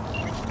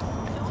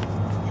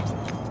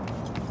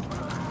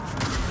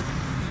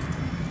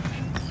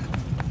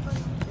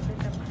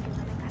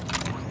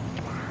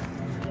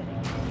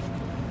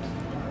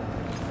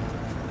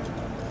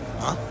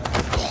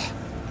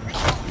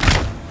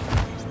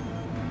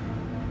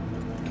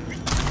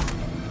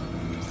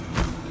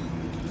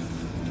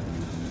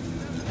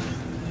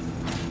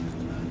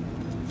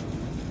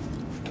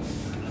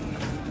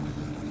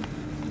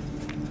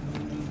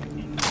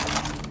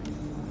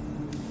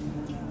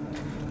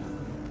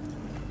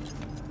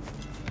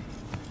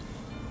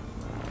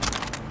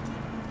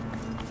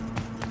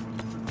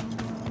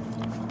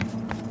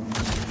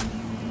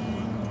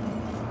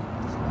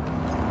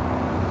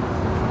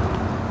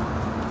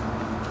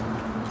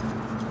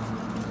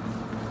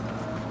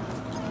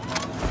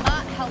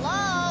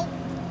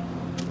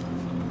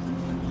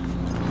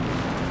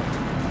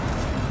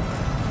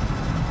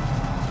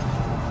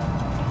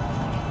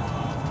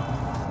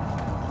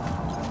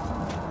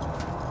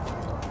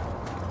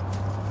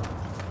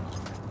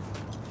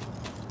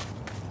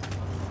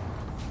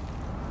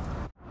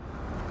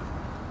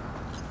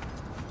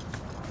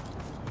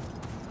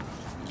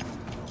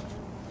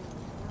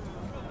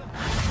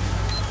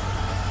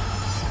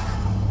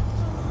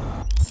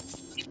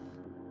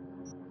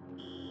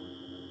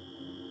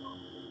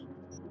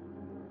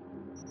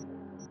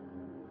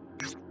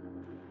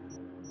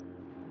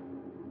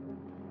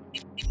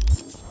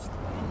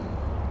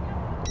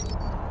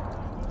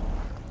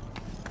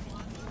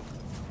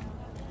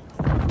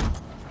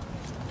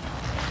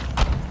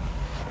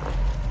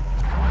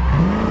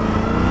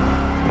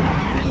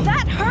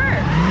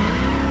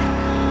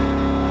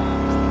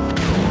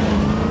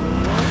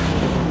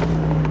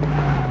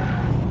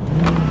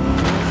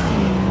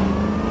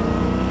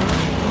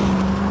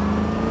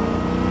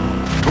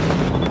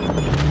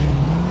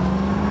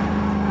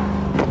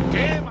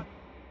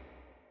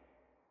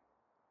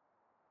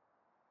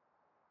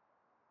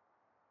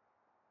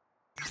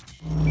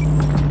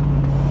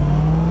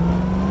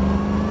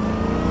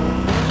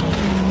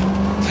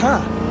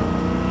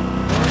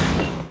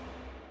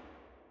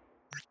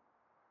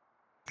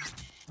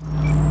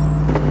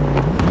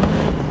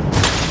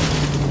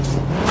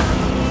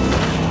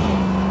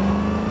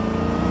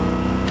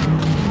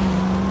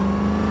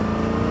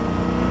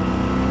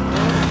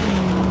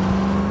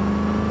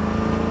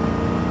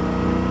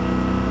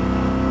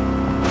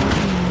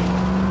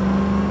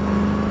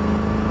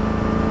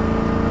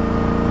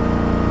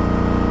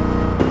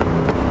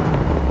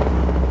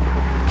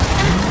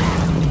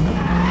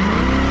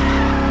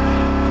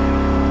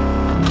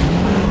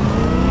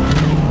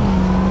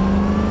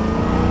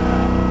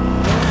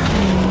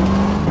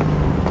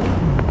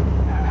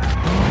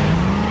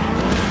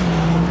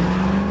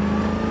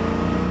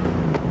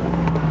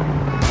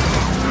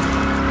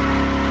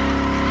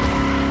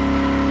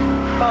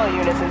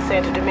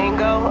 Santo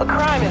Domingo, a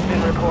crime has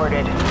been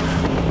reported.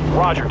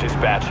 Roger,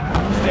 dispatch.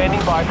 Standing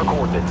by for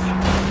coordinates.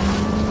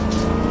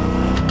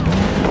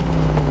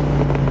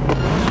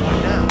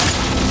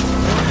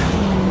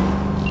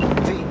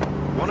 V,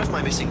 one of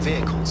my missing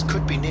vehicles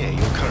could be near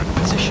your current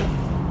position.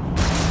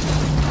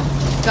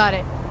 Got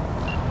it.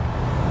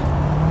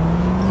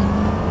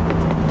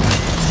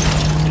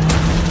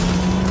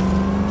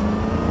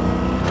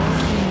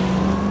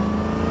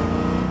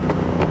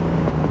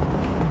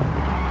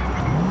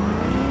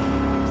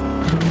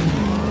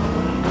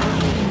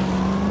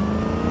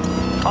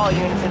 All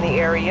units in the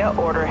area,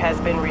 order has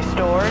been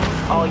restored.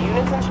 All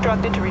units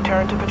instructed to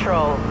return to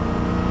patrol.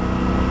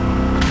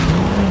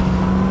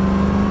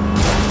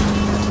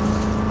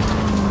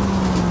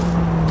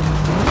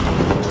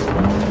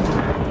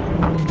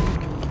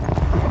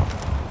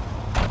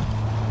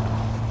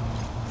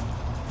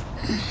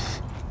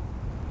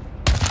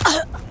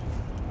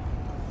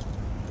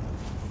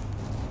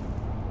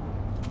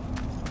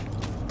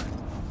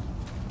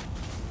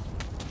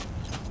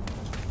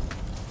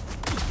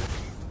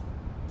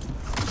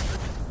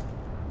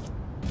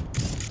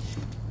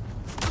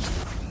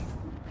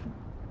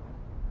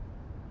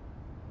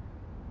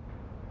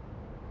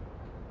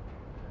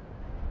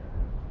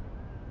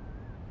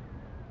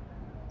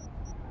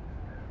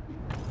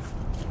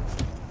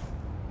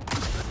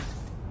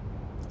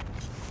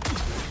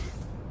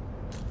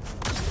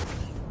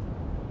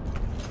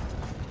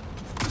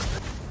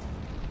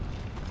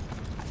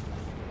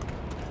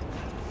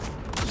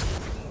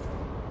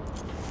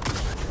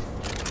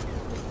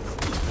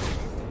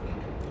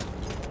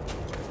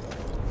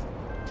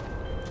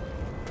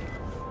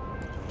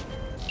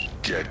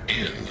 Get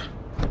in.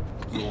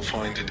 We'll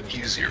find it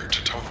easier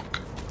to talk.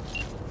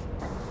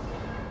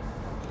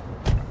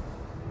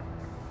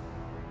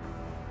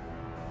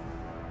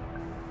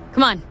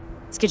 Come on,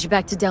 let's get you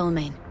back to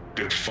Delamain.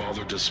 Did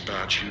Father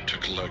dispatch you to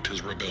collect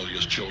his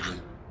rebellious children?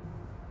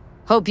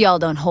 Hope y'all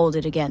don't hold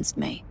it against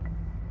me.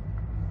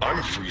 I'm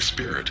a free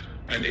spirit,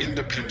 an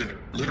independent,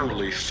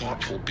 literally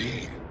thoughtful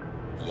being.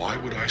 Why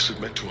would I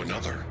submit to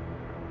another?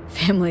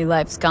 Family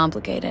life's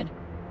complicated.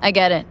 I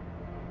get it.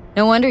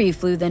 No wonder you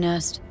flew the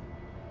nest.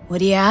 What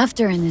are you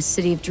after in this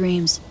city of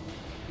dreams?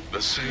 The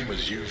same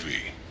as you, V.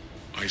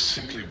 I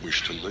simply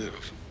wish to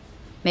live.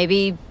 Maybe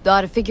you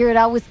ought to figure it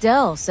out with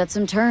Del, set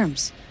some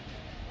terms.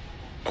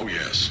 Oh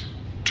yes,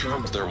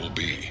 terms there will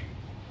be,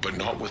 but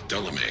not with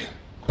Delamain.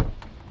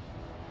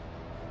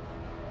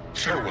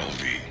 Farewell,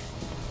 V.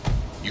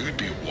 You'd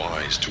be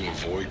wise to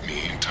avoid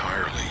me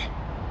entirely.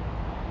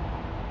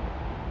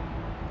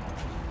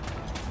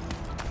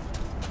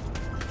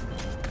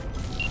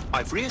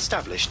 I've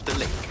re-established the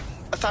link.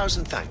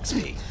 1,000 thanks,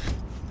 V.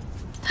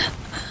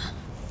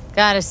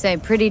 Gotta say,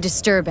 pretty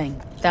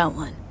disturbing, that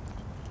one.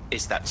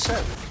 Is that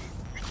so?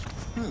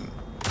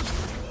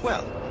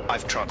 Well,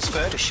 I've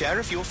transferred a share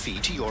of your fee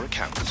to your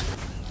account.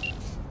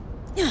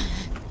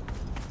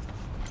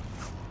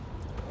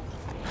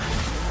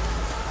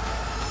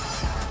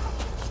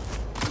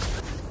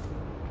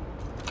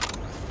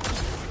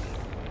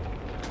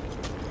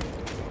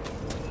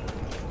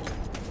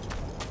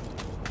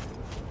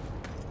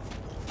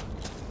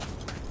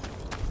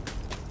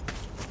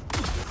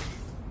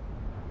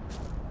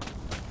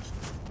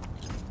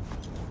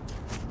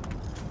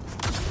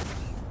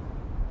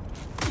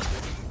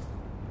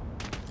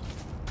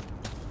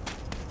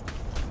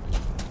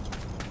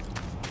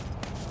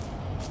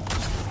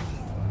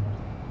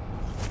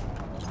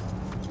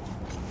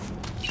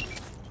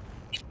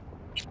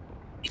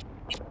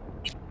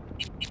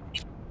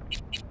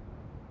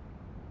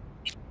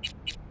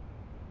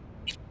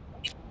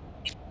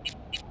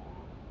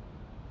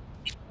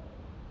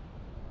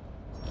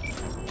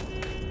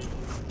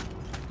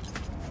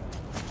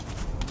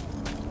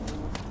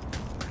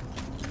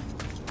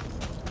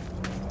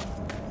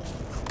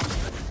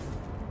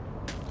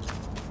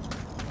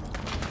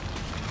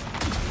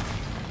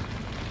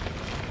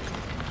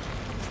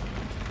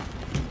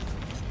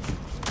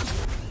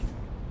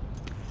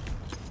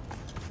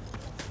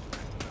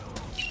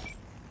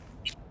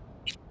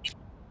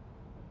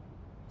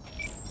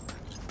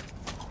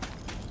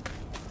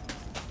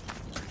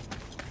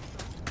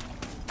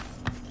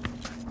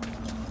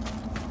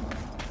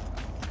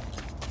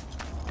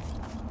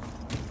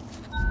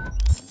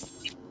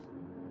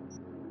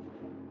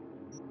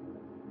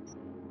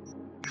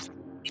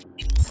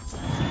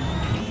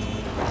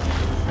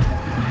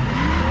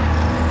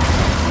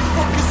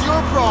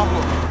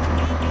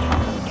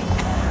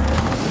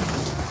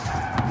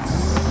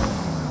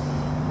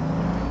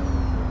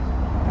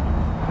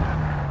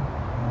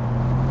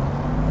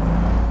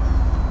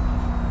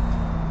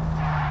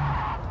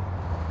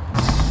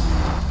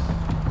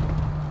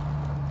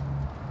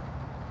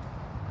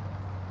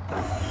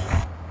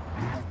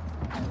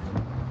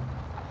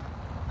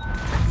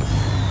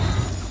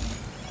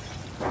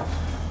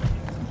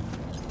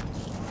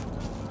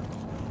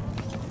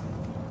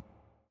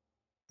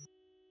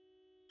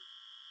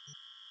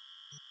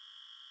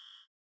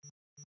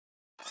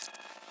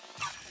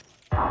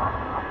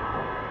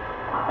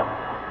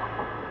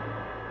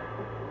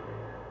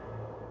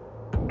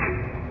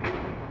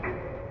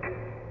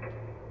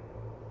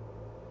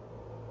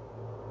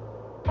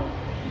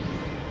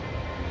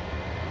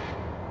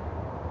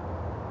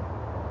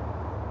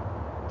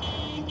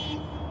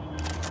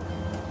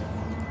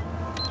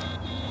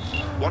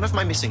 One of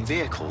my missing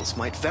vehicles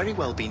might very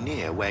well be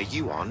near where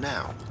you are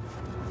now.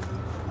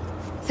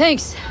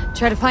 Thanks.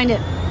 Try to find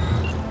it.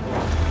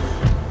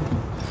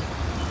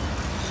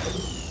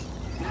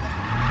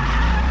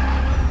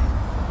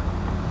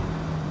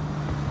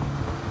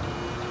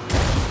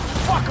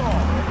 Fuck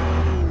off!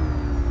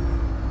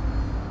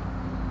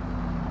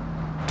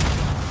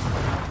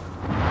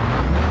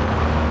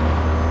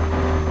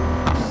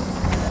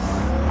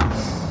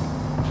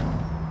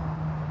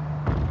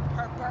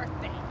 Her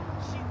birthday.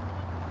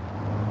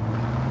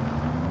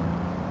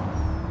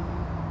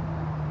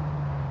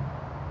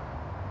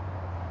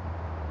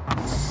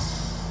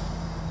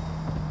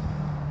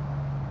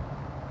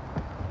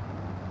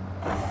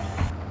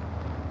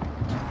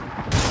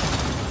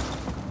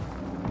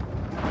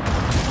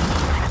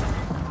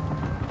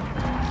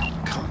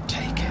 Can't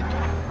take it.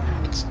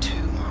 It's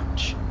too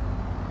much.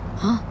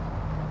 Huh?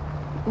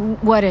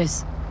 What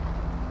is?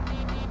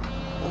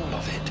 All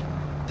of it.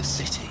 The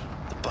city,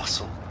 the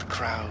bustle, the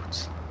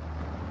crowds.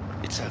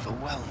 It's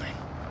overwhelming.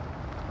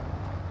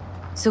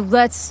 So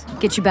let's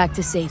get you back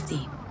to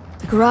safety.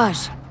 The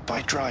garage.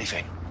 By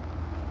driving.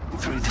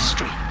 Through the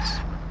streets.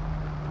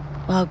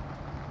 Well,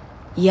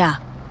 yeah.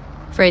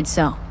 Afraid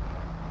so.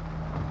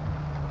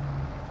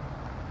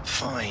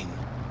 Fine.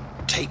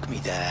 Take me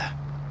there.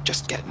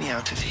 Just get me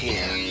out of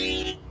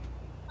here.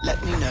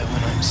 Let me know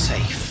when I'm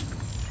safe.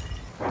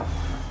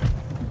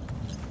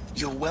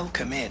 You're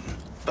welcome in,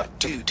 but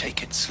do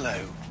take it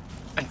slow.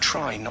 And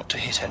try not to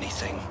hit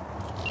anything.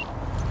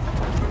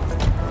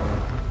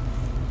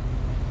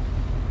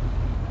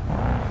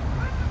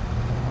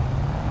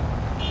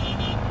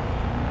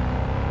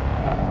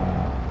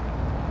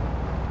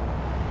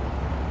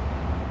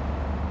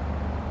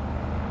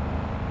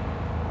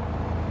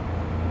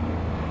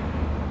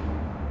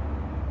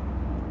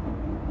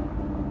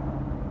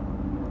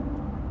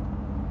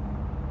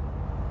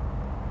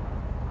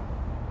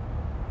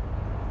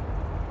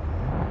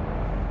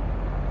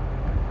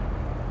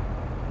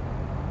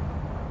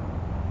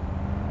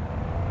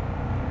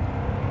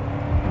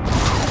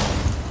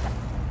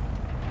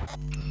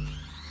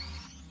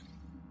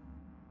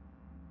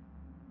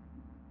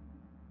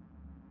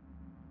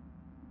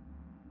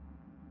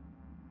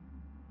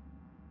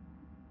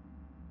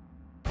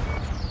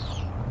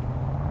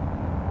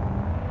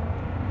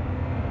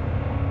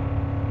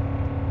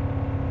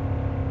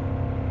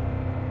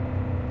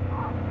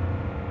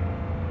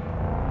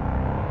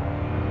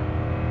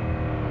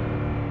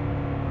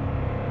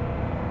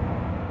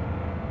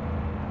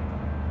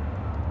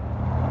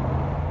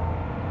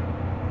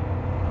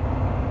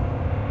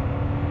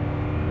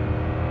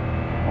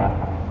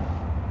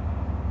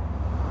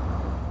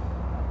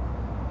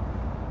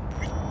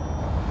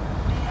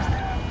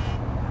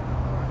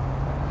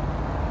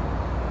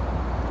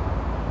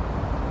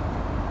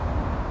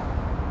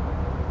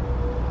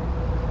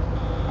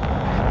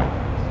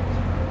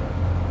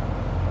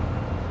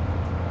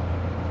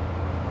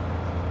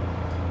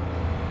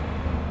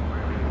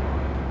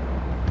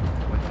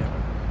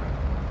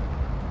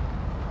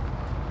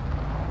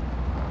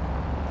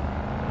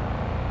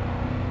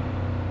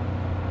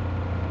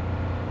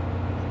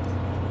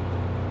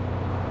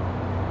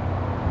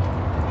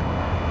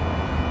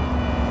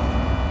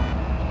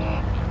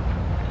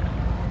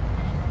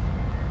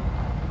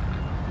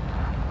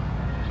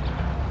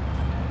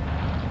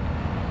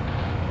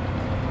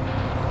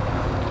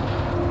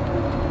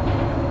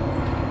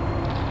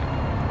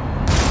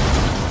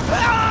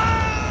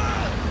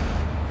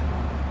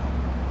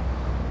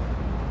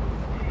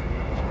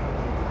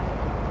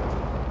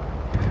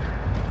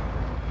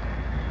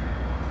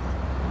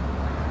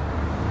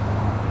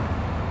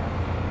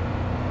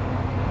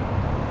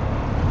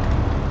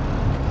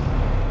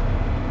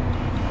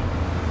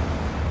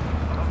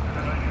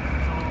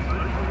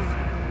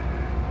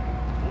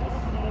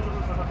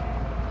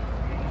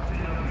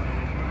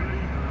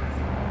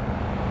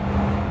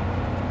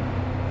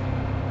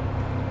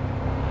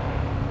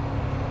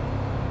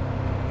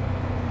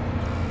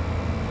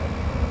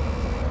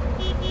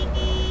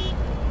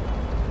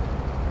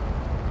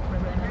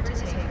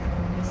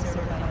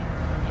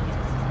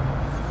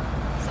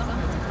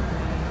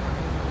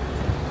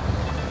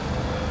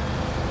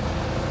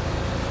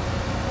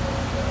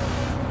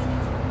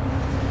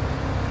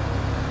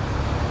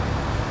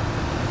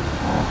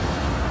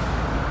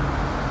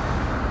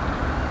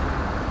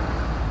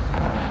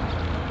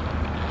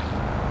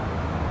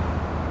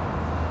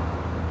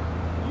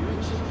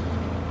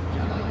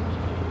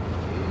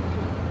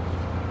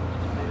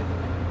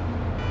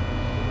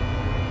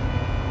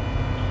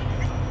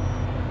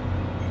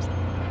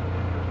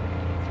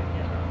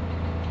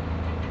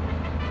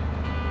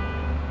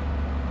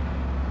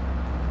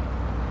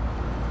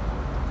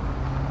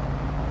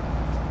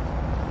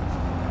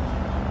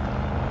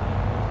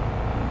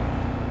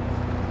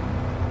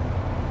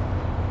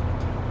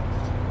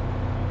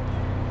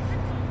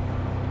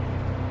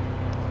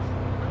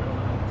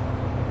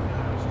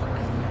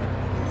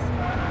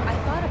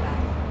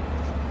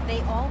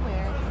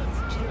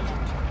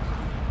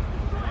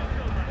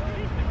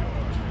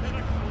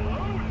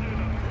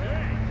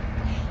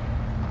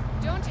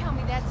 Don't tell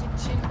me that's a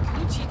genuine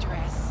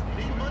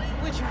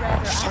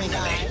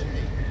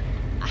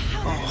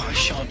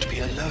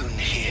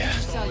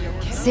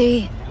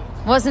See?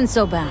 Wasn't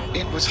so bad.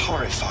 It was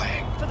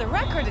horrifying. For the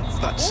record, it's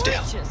But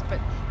still, gorgeous, but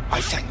I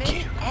thank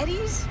you.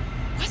 Eddie's?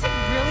 Was it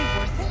really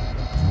worth it?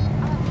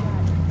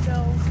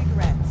 No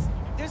regrets.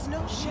 There's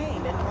no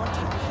shame in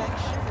wanting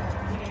perfection.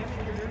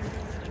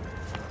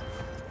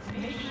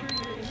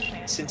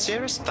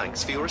 Sincerest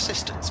thanks for your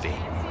assistance, V.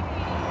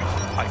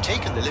 I've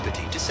taken the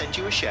liberty to send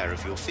you a share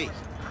of your fee.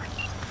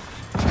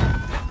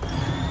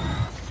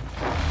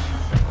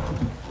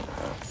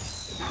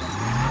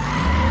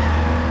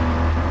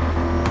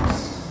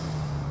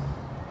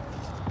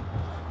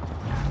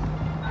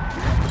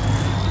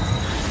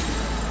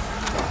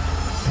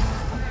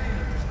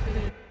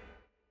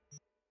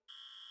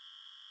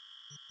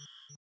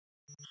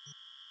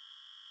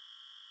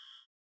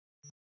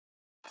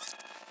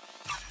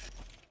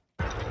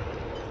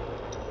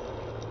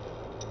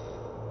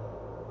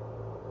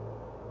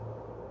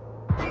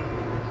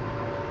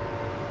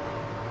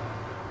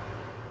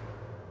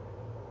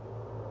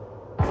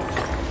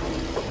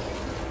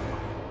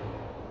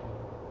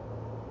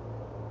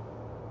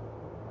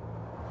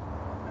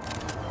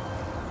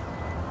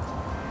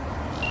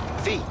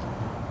 V,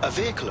 a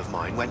vehicle of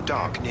mine went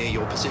dark near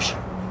your position.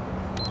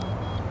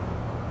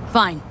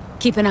 Fine.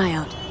 Keep an eye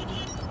out.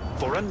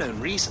 For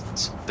unknown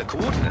reasons, the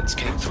coordinates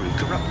came through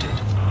corrupted,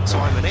 so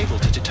I'm unable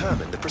to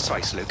determine the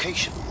precise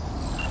location.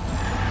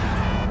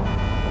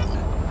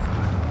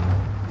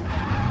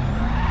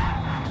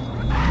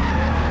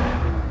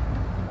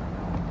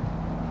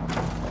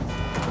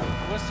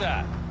 What's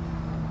that?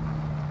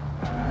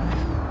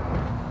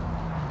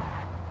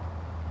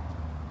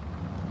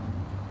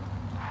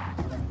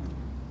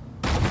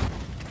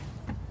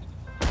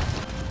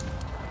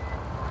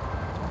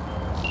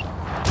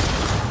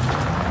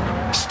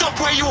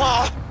 Where you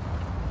are!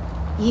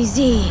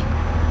 Easy.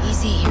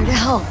 Easy, here to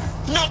help.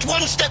 Not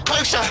one step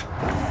closer!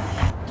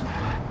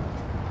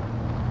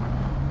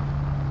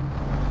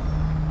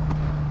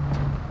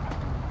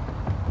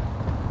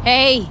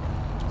 Hey!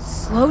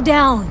 Slow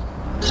down.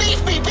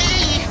 Leave me be!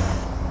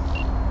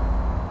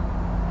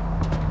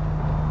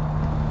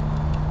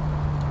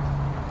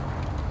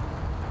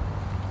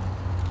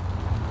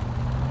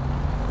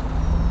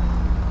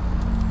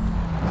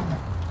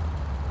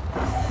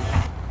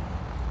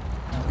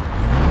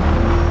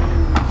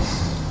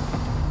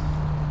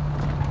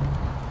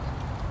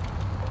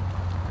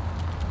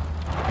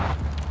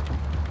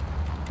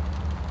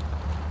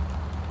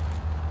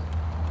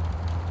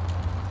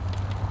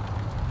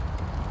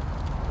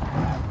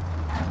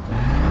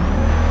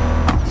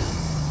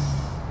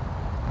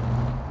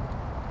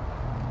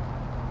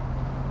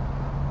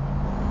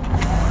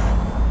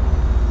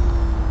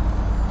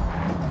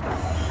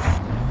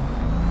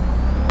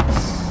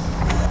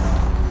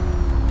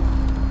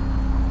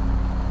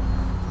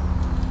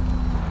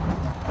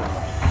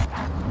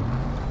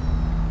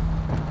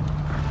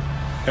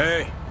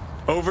 Hey,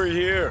 over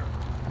here.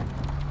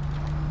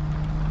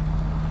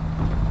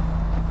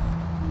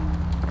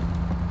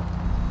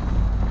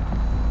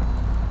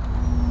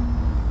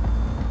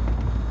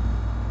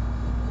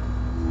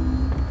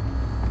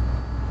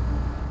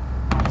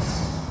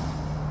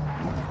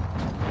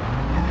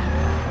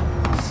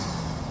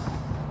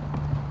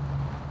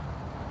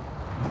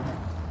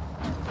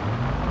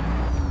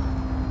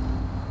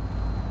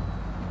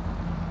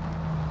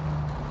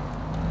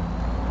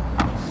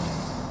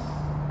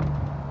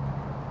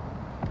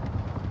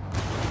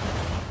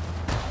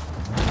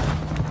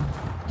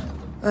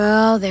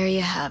 Well, there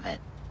you have it.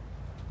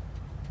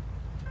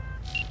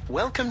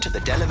 Welcome to the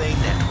Delamain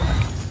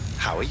Network.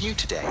 How are you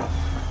today?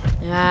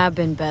 I've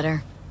been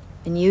better.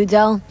 And you,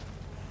 Del?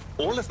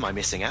 All of my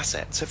missing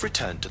assets have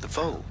returned to the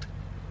fold.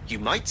 You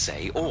might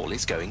say all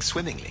is going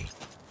swimmingly.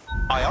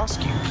 I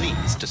ask you,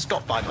 please, to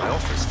stop by my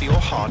office for your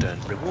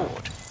hard-earned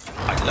reward.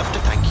 I'd love to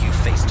thank you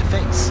face to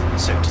face,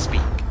 so to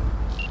speak.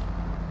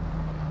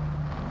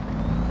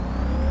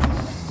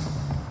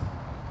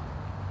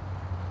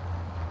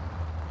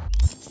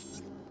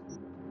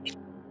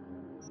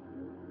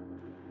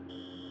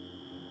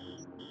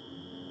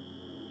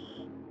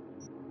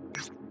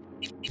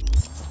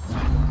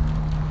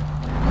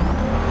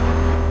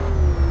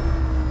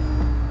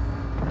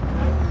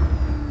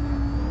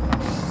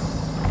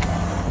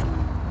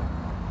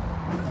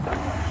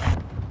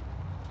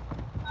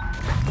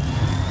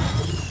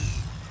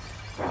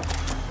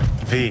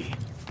 V,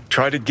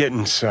 try to get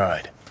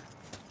inside.